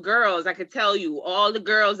 all the girls, I could tell you, all the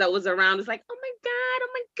girls that was around was like, oh my God,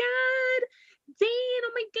 Dean,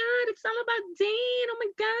 oh my God, it's all about Dean, oh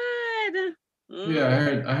my God.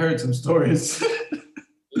 Yeah, I heard some stories.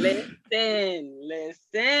 Listen. Let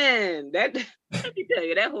me tell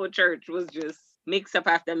you, that whole church was just mix up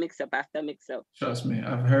after mix up after mix up. Trust me,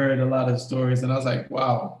 I've heard a lot of stories and I was like,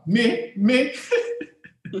 wow, me.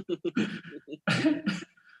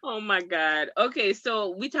 Oh my God. Okay,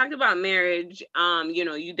 so we talked about marriage.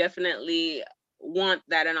 You definitely want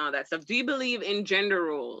that and all that stuff. Do you believe in gender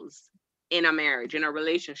roles in a marriage, in a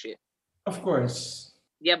relationship? Of course.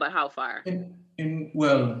 Yeah, but how far?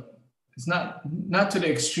 Well, it's not to the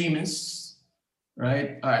extremists.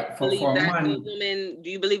 Right. All right. For a man, do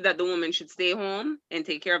you believe that the woman should stay home and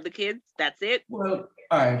take care of the kids? That's it? Well,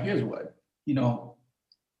 all right. Here's what, in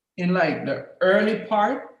like the early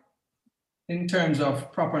part, in terms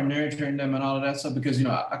of proper nurturing them and all of that stuff, because,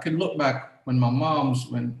 I could look back when my mom's,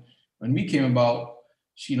 when we came about,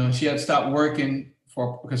 she had stopped working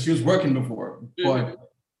because she was working before,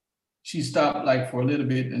 but she stopped like for a little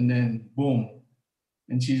bit and then boom.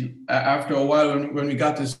 And she, after a while, when we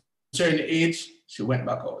got to a certain age, she went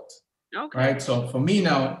back out. Okay. Right. So for me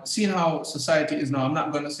now, seeing how society is now, I'm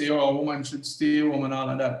not gonna say, oh, a woman should stay a woman, all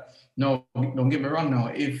of that. No, don't get me wrong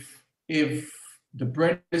now. If the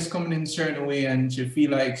bread is coming in a certain way and she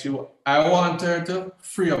feel like I want her to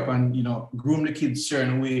free up and groom the kids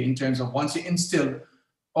certain way in terms of once you instill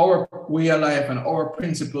our way of life and our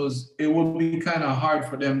principles, it will be kind of hard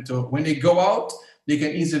for them to when they go out, they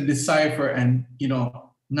can easily decipher and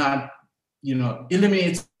not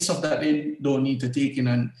eliminate stuff that they don't need to take in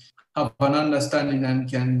and have an understanding and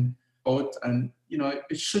can out and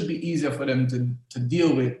it should be easier for them to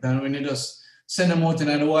deal with than when you just send them out in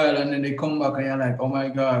a while and then they come back and you're like, oh my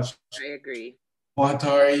gosh, I agree. what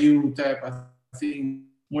are you type of thing.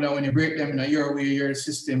 More than when you break them in your way, your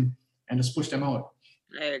system and just push them out.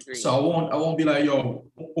 I agree. So I won't be like, yo,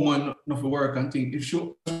 woman, not for work and think. If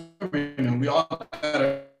you, we all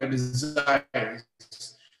got desires.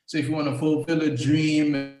 So if you want to fulfill a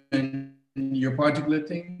dream and your particular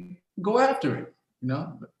thing, go after it.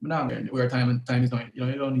 But now where time is not.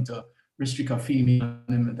 You don't need to restrict a female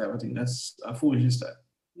and type of thing. That's a foolishness. That.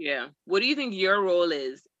 Yeah. What do you think your role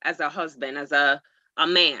is as a husband, as a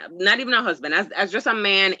man, not even a husband, as just a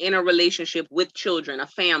man in a relationship with children, a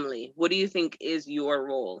family? What do you think is your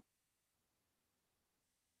role?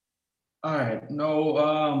 All right.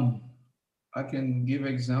 No, I can give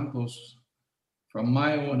examples from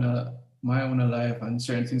my own life and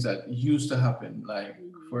certain things that used to happen. Like,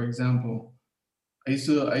 for example, I used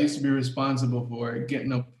to be responsible for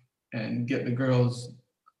getting up and get the girls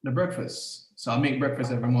the breakfast. So I'll make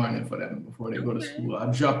breakfast every morning for them before they go to school.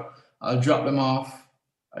 I'll drop them off.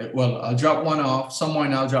 I'll drop one off. Some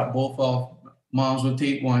morning I'll drop both off. Moms will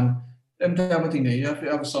take one. Them type of thing there. You have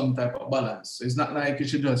to have some type of balance. So it's not like you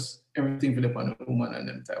should just everything for the woman and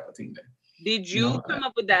them type of thing there. Did you come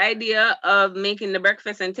up with the idea of making the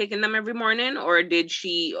breakfast and taking them every morning, or did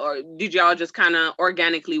y'all just kind of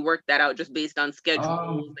organically work that out just based on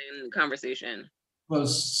schedules and conversation? Well,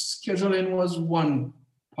 scheduling was one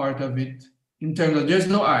part of it. In terms of there's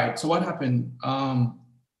no art. So what happened? I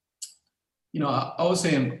was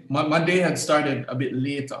saying my day had started a bit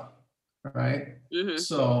later, right? Mm-hmm.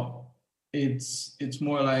 So it's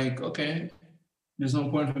more like, okay, there's no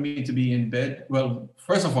point for me to be in bed. Well,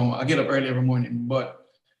 first of all, I get up early every morning, but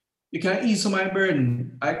you can't ease my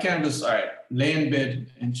burden. I can't just lay in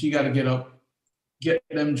bed and she got to get up, get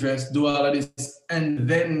them dressed, do all of this, and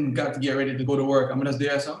then got to get ready to go to work. I'm just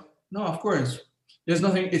there, so no, of course. There's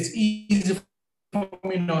nothing. It's easy for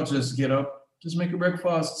me now to just get up, just make a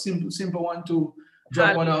breakfast, simple 1, 2,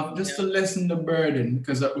 drop one off, just to lessen the burden.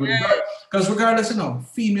 Because regardless,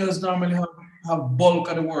 females normally have bulk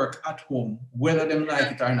of the work at home, whether they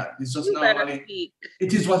like it or not. It's just normally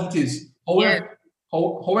it is what it is.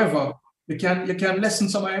 However, you can lessen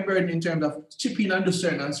some of your burden in terms of chipping and do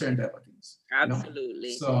certain type of things.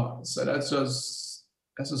 Absolutely. So that's just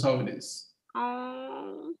how it is.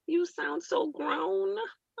 Oh, you sound so grown.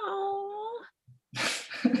 Oh.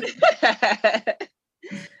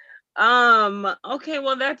 Okay,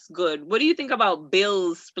 well, that's good. What do you think about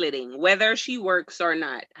bills splitting, whether she works or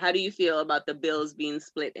not? How do you feel about the bills being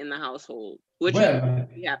split in the household? What do you think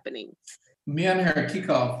is happening? Me and her kick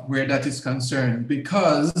off where that is concerned,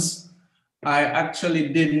 because I actually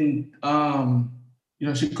didn't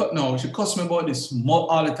she cussed me about this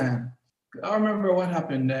all the time. I remember what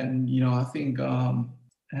happened then, I think I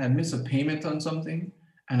had missed a payment on something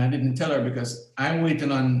and I didn't tell her because I'm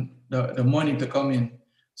waiting on the money to come in.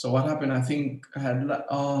 So what happened, I think the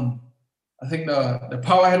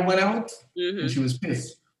power had went out and she was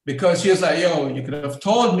pissed because she was like, yo, you could have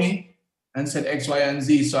told me and said X, Y, and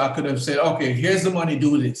Z. So I could have said, okay, here's the money,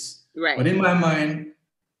 do this. Right. But in my mind,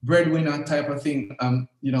 breadwinner type of thing,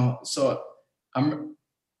 so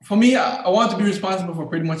for me, I want to be responsible for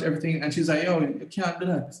pretty much everything. And she's like, yo, you can't do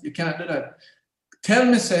that. You can't do that. Tell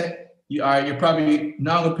me, say, you're probably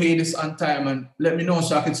now going to pay this on time and let me know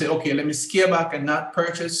so I can say, okay, let me scale back and not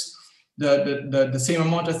purchase the same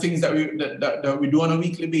amount of things that we do on a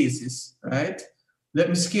weekly basis, right? Let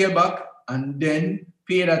me scale back and then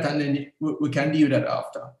pay that and then we can deal with that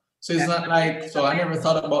after. So it's not like, so I never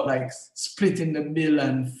thought about like splitting the bill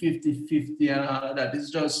and 50-50 and all of that. It's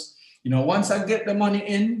just, once I get the money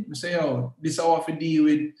in, we say, oh, this is how I have to deal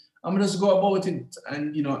with. I'm gonna just go about it,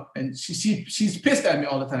 and and she's pissed at me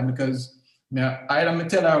all the time because I'm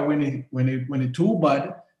tell her when it too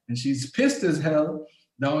bad, and she's pissed as hell.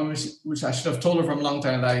 That one which I should have told her from a long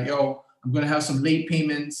time, like, yo, I'm gonna have some late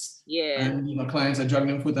payments, and clients are dragging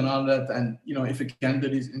their foot and all that, and if you can do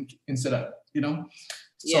this instead of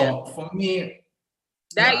So for me.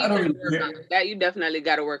 That you definitely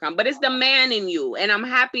got to work on, but it's the man in you, and I'm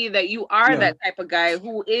happy that you are that type of guy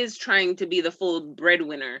who is trying to be the full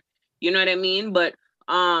breadwinner You know what I mean? But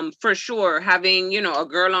for sure, having, a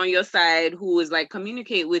girl on your side who is like,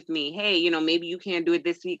 communicate with me, hey, maybe you can't do it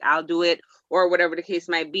this week, I'll do it, or whatever the case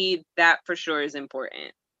might be, that for sure is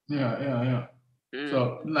important. Yeah.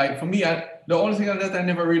 So like for me, the only thing that I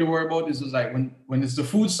never really worry about is like when it's the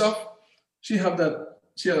food stuff, she had that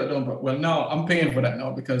done. But well, now I'm paying for that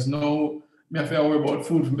now because no, me have to worry about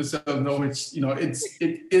food for myself. No, it's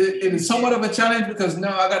it is somewhat of a challenge because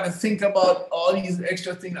now I got to think about all these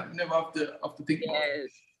extra things I never have to think about.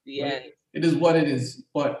 Yes. It is what it is,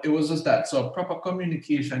 but it was just that. So proper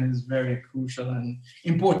communication is very crucial and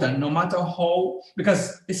important, no matter how,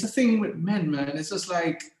 because it's a thing with men, man. It's just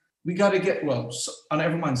like we gotta get and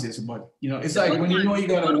every man says it, but it's like when you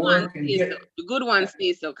gotta work and get the good ones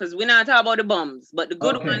stay so, because we're not talking about the bums, but the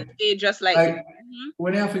good ones stay just like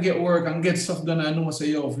when I have to get work and get stuff done, I know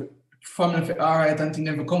say family all right and thing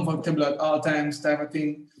never comfortable at all times type of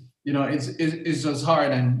thing. It's just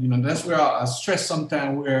hard, and that's where I stress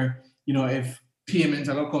sometimes where if payments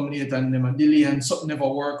are gonna come late and them a delay and something never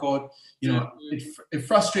work out, it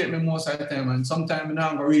frustrates me most of the time, and sometimes I'm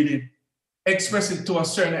not gonna really express it to a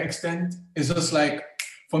certain extent. It's just like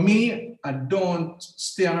for me, I don't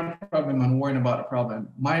stay on a problem and worry about the problem.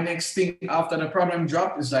 My next thing after the problem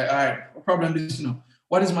drop is like, all right, what problem is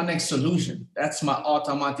what is my next solution? That's my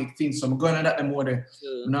automatic thing. So I'm going at that more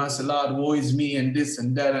than I say, Lord, woe is me and this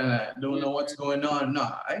and that, and I don't know what's going on. No,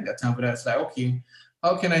 I ain't got time for that. It's like, okay,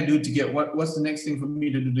 how can I do to get what's the next thing for me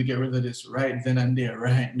to do to get rid of this right then and there,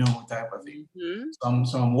 right now type of thing.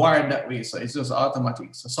 So I'm wired that way. So it's just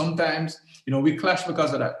automatic. So sometimes, we clash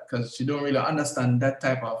because of that, because she don't really understand that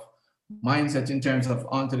type of mindset in terms of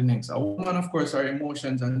on to the next. A woman, of course, her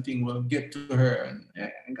emotions and things will get to her, and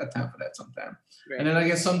I ain't got time for that sometimes. Right. And then I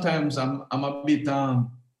guess sometimes I'm a bit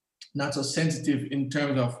not so sensitive in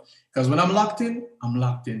terms of, because when I'm locked in, I'm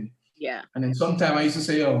locked in. Yeah. And then sometimes I used to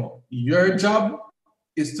say, your job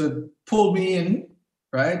is to pull me in,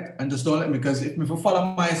 right? And just don't let me, because if I follow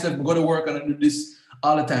myself, I go to work and I do this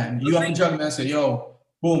all the time. You have to judge me and say,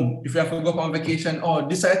 boom, if you have to go on vacation,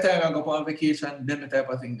 this time I go on vacation, then the type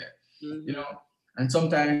of thing there. And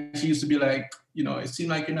sometimes she used to be like, it seemed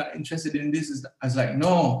like you're not interested in this. I was like,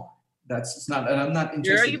 no, it's not that I'm not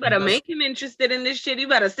interested. Girl, you better make him interested in this shit. You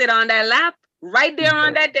better sit on that lap right there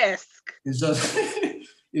on that desk. It's just,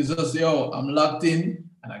 I'm locked in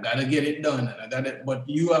and I gotta get it done, and I got it. But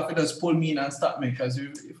you have to just pull me in and stop me, because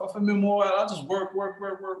if I feel me more, I'll just work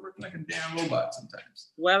like a damn robot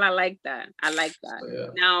sometimes. Well, I like that. So, yeah.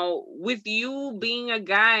 Now, with you being a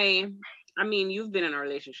guy, I mean, you've been in a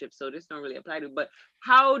relationship, so this don't really apply to you, but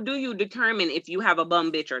how do you determine if you have a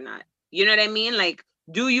bum bitch or not? You know what I mean? Like,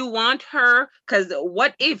 do you want her? Because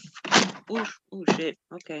what if, oh shit,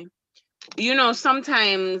 okay.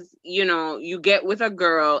 Sometimes, you get with a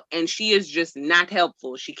girl and she is just not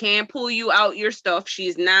helpful. She can't pull you out your stuff.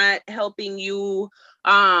 She's not helping you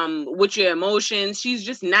with your emotions. She's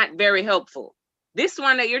just not very helpful. This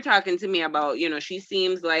one that you're talking to me about, she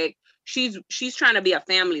seems like she's trying to be a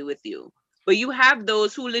family with you. But you have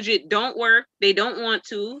those who legit don't work. They don't want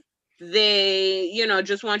to. They,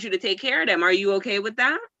 just want you to take care of them. Are you okay with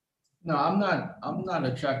that? No, I'm not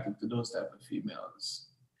attracted to those type of females.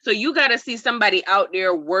 So you got to see somebody out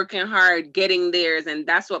there working hard, getting theirs, and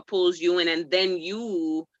that's what pulls you in. And then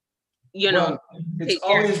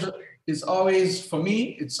it's always for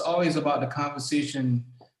me. It's always about the conversation,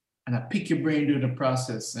 and I pick your brain through the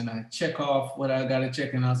process, and I check off what I gotta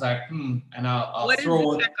check, and I was like, and I'll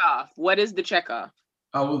throw it. What is the check off?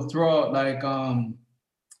 I will throw out like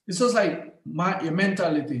it's just like your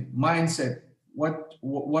mentality, mindset.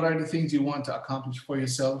 What are the things you want to accomplish for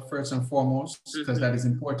yourself first and foremost, because that is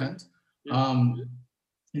important.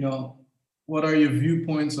 What are your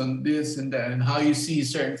viewpoints on this and that, and how you see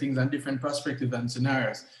certain things and different perspectives and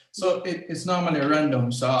scenarios. So it's normally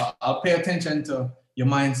random. So I'll pay attention to your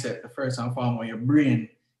mindset, the first and foremost, your brain,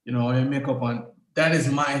 your makeup on. That is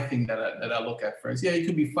my thing that I look at first. Yeah, you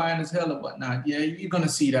could be fine as hell or whatnot. Yeah, you're gonna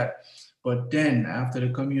see that. But then after the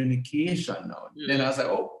communication, then I was like,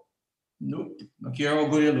 nope, I care how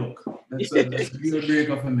good you look. That's a deal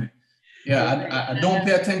breaker for me. Yeah, I don't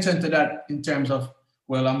pay attention to that in terms of,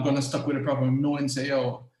 well, I'm gonna stuck with the problem, knowing say,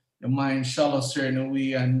 your mind shallow certain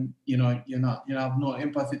way, and you have no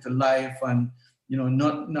empathy to life, and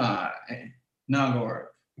not gonna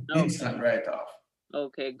work. Okay. Instant right off.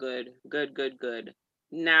 Okay, good.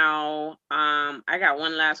 Now, I got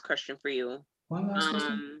one last question for you. One last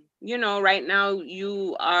question. Right now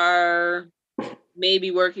you are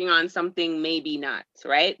maybe working on something, maybe not,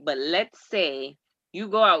 right? But let's say you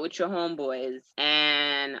go out with your homeboys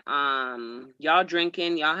and y'all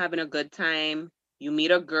drinking, y'all having a good time. You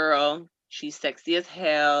meet a girl, she's sexy as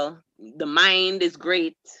hell, The mind is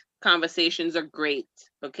great. Conversations are great.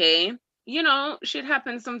 Okay. You know, shit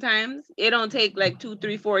happens sometimes. It don't take like 2,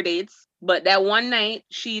 3, 4 dates. But that one night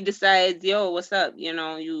she decides, yo, what's up? You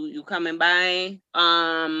know, you coming by.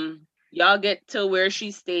 Y'all get to where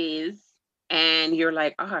she stays and you're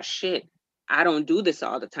like, oh shit, I don't do this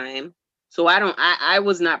all the time. So I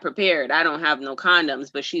was not prepared. I don't have no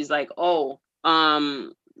condoms, but she's like, oh,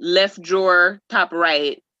 left drawer, top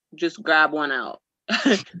right, just grab one out.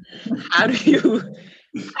 How do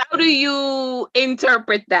you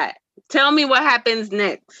interpret that? Tell me what happens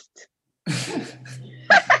next.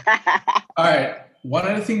 All right. One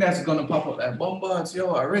of the things that's gonna pop up like bombards,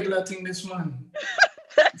 yo, a regular thing this one.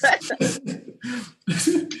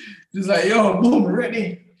 Just like, yo, boom,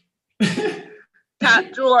 ready.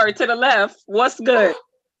 Top drawer to the left. What's good?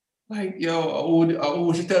 Like, yo, I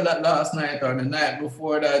would you tell that last night or the night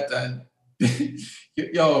before that, and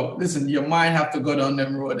yo, listen, your mind have to go down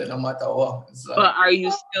them road no matter what. Like, but are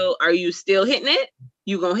you still hitting it?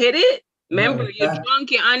 You gonna hit it? Remember, you're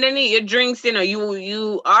drunk, you're underneath your drinks, you know,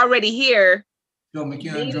 you already here. Yo, I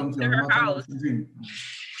can't drunk. To her house.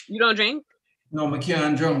 You don't drink? No, I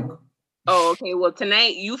can't drunk. Oh, okay. Well,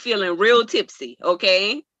 tonight you feeling real tipsy,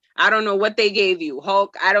 okay? I don't know what they gave you,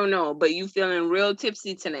 Hulk. I don't know, but you feeling real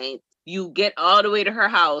tipsy tonight. You get all the way to her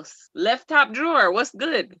house. Left top drawer. What's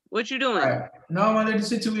good? What you doing? Right. Normally, the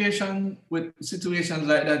situation with situations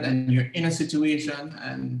like that, and you're in a situation,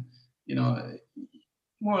 and you know,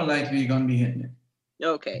 more likely you're gonna be hitting it.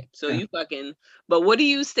 Okay, so you fucking. But what do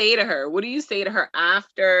you say to her? What do you say to her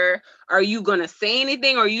after? Are you gonna say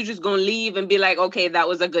anything, or are you just gonna leave and be like, okay, that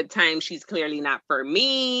was a good time. She's clearly not for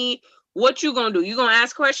me. What you gonna do? You gonna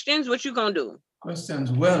ask questions? What you gonna do?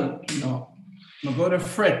 Questions. Well, you know, I'm going to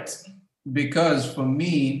fret because for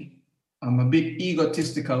me, I'm a bit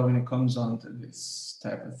egotistical when it comes on to this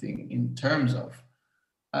type of thing. In terms of,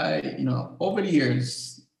 over the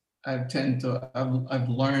years, I've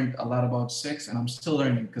learned a lot about sex, and I'm still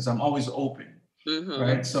learning because I'm always open,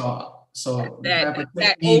 right? So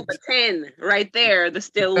that over 10 right there, the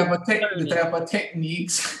type of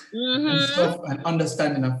techniques and stuff, and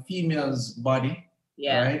understanding a female's body,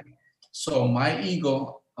 right? So my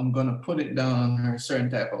ego, I'm gonna put it down on her a certain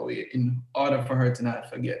type of way in order for her to not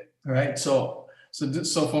forget, right? So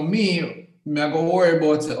for me, I go worry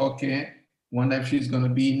about it. Okay, wonder if she's gonna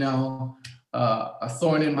be now a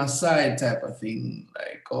thorn in my side type of thing.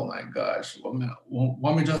 Like, oh my gosh,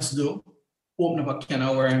 what me just do? Open up a can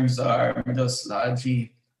of worms, or just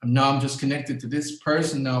gee, now I'm just connected to this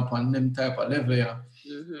person now upon them type of level, yeah.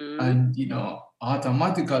 And you know,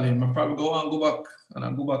 automatically I probably go back and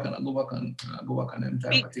I go back and them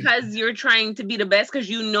type of thing. Because you're trying to be the best, because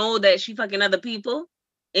you know that she fucking other people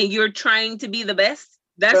and you're trying to be the best.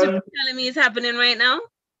 That's what you're telling me is happening right now.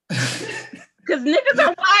 Because niggas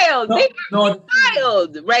are wild. Niggas are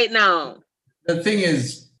wild right now. The thing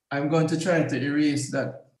is, I'm going to try to erase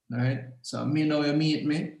that. All right. So me know you meet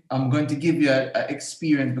me. I'm going to give you an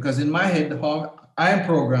experience, because in my head, how I am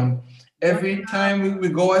programmed, every time we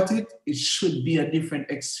go at it, it should be a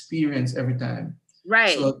different experience every time.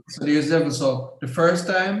 Right. So there's level. So the first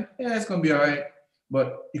time, yeah, it's gonna be all right.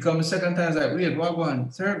 But you come the second time, it's like, wait, what one?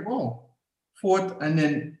 Third, whoa. Fourth, and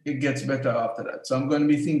then it gets better after that. So I'm gonna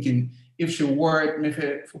be thinking, if she worked, if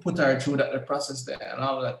I put her through that process there and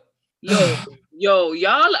all that. Yo,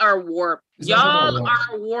 y'all are warped. Y'all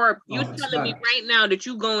are warped. You telling me right now that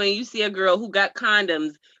you go and you see a girl who got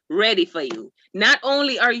condoms ready for you. Not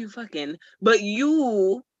only are you fucking, but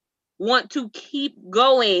you want to keep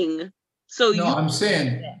going. So no, I'm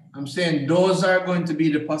saying those are going to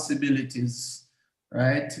be the possibilities,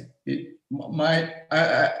 right?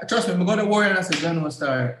 Trust me, I'm going to worry and I said, John was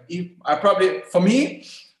start. I probably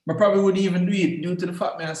wouldn't even do it due to the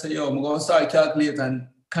fact, man, I say, yo, I'm going to start calculate and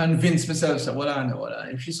convince myself, say, what on.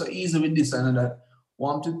 If she's so easy with this and that,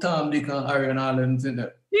 want to Tom, Dick, and Harry and all them things.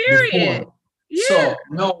 Period. Yeah.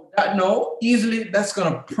 So easily that's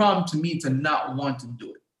gonna prompt me to not want to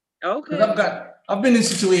do it. Okay. I've been in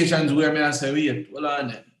situations where I say, wait,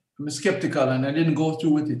 I'm skeptical and I didn't go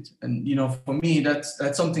through with it. And you know, for me, that's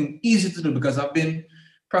something easy to do because I've been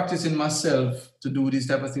practicing myself to do these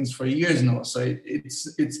type of things for years now. So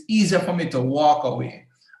it's easier for me to walk away.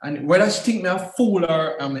 And whether she think me a fool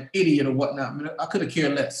or I'm an idiot or whatnot, I could have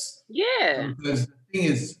cared less. Yeah. Because the thing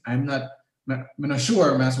is, I'm not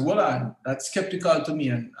sure, man. So, that's skeptical to me,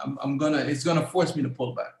 and it's gonna force me to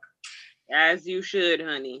pull back. As you should,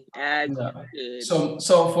 honey. You should.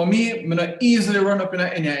 So for me, I'm gonna easily run up in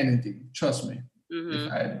anything. Trust me.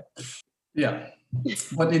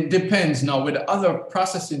 But it depends now. With the other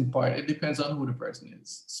processing part, it depends on who the person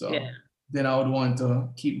is. So then I would want to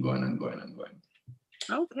keep going and going and going.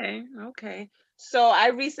 Okay, okay. So I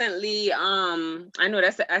recently, I know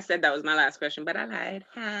I said that was my last question, but I lied.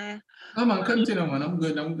 Hi. No man, continue man. I'm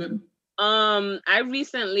good. I'm good. I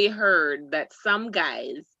recently heard that some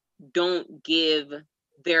guys don't give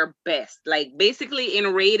their best. Like basically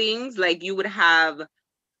in ratings, like you would have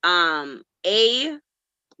A,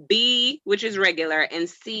 B, which is regular, and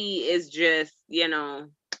C is just,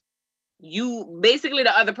 you basically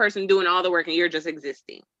the other person doing all the work and you're just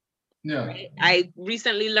existing. Yeah. Right? I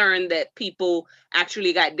recently learned that people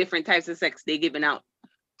actually got different types of sex they giving out.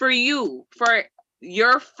 For you, for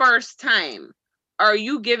your first time, are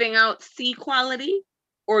you giving out C quality,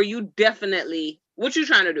 or you definitely what you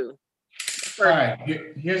trying to do? All right.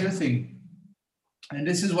 Here's the thing, and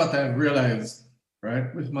this is what I've realized,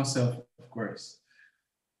 right, with myself, of course.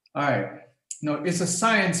 All right. No, it's a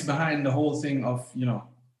science behind the whole thing of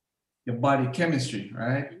your body chemistry,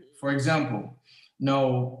 right? For example,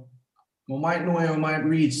 now we might know we might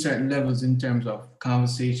reach certain levels in terms of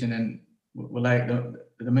conversation and we like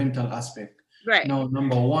the mental aspect. Right. Now,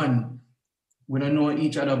 number one, we don't know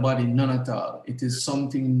each other body none at all. It is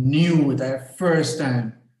something new, that first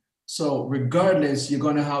time. So regardless, you're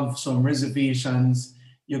gonna have some reservations.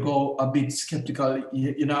 You go a bit skeptical.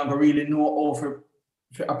 You're not gonna really know how to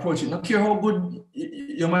approach it. Not care how good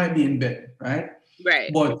you might be in bed, right?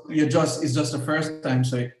 Right. But it's just the first time,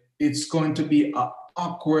 so it's going to be an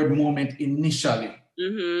awkward moment initially,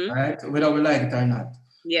 right? Whether we like it or not.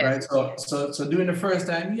 Yes. Right. So doing the first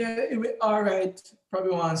time, yeah, it will all right.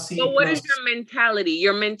 Probably want to see. So what is your mentality?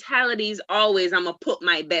 Your mentality is always I'm gonna put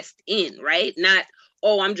my best in, right? Not,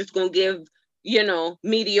 oh, I'm just gonna give,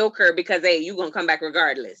 mediocre because hey, you're gonna come back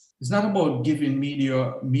regardless. It's not about giving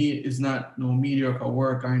it's not no mediocre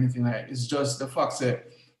work or anything like that. It's just the fact that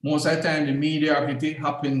most of the time the mediocrity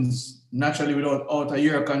happens naturally without out of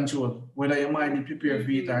your control, whether you might be prepared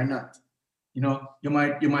for it or not. You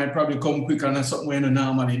might probably come quicker than something you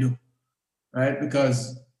normally do, right?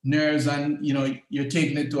 Because nerves and you're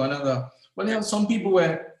taking it to another. Well, you have some people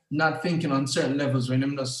were not thinking on certain levels when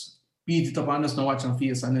them just beat it up and just not watching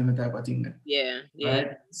face and then the type of thing. Then, yeah.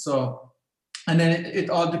 Right. So, and then it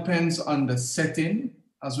all depends on the setting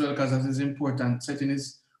as well, because that is important. Setting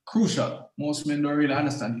is crucial. Most men don't really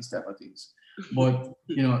understand these type of things, but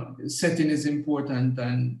setting is important,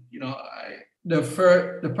 and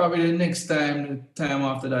probably the next time, the time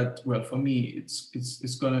after that, well, for me,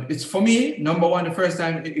 it's for me, number one, the first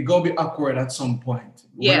time, it go be awkward at some point.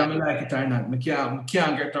 Yeah. Whether I like it or not, I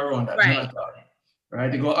can't get around that. Right.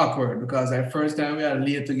 Right? It go awkward because the first time we had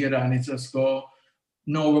laid together and it just go,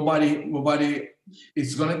 no, everybody,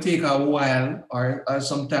 it's gonna take a while or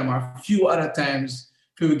some time or a few other times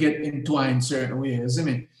till we get entwined certain ways, I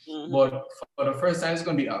mean. But for the first time, it's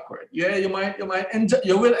gonna be awkward. Yeah, you might enjoy,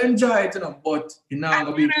 you will enjoy it, but you're not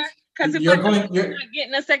gonna be. Because if you're not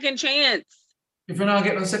getting a second chance. If you're not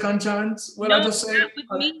getting a second chance, well, no, I just say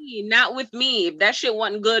not with me. If that shit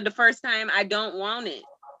wasn't good the first time, I don't want it.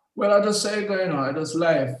 Well, I just say, I just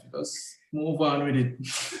life, just move on with it.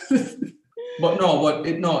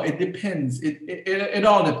 It depends. It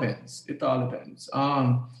all depends. It all depends.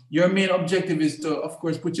 Your main objective is to, of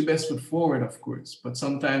course, put your best foot forward, of course. But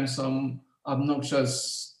sometimes some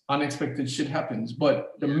obnoxious, unexpected shit happens.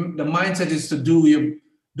 But the mindset is to do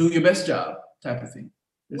your best job, type of thing.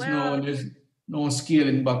 There's no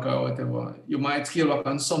scaling back or whatever. You might scale back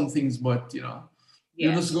on some things, but you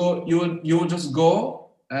just go. You will just go,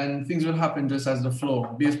 and things will happen just as the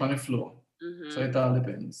flow, based on the flow. So it all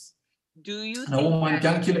depends. Do you think a woman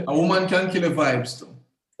can kill the vibes too?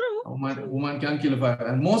 True. A woman can kill the vibe.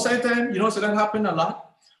 And most of the time, so that happen a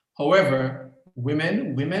lot. However,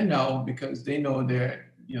 women now, because they know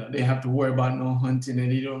they have to worry about no hunting,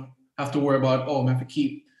 and they don't have to worry about, I have to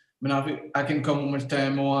keep, I can come how much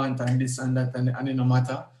time I want and this and that, and it no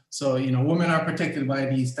matter. So, women are protected by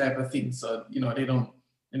these type of things. So, they don't,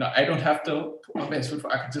 I don't have to put my best foot.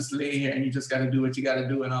 I can just lay here and you just got to do what you got to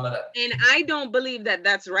do and all of that. And I don't believe that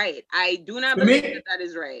that's right. I do not believe that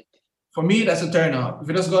is right. For me, that's a turn off. If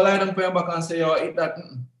you just go lie down, put your back and say, eat that,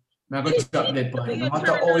 I'm going to drop dead point. No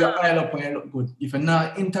matter how you pile up when you look good. If you're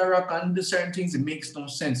not interact and do certain things, it makes no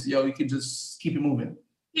sense. You can just keep it moving.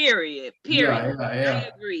 Period. Yeah. I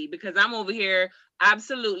agree, because I'm over here,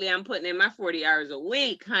 absolutely, I'm putting in my 40 hours a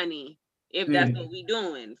week, honey. If that's what we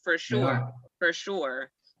doing, for sure. Yeah. For sure.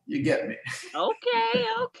 You get me. Okay.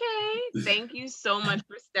 Thank you so much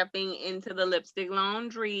for stepping into the lipstick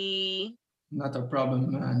laundry. Not a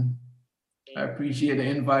problem, man. I appreciate the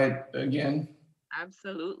invite again.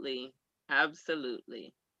 Absolutely.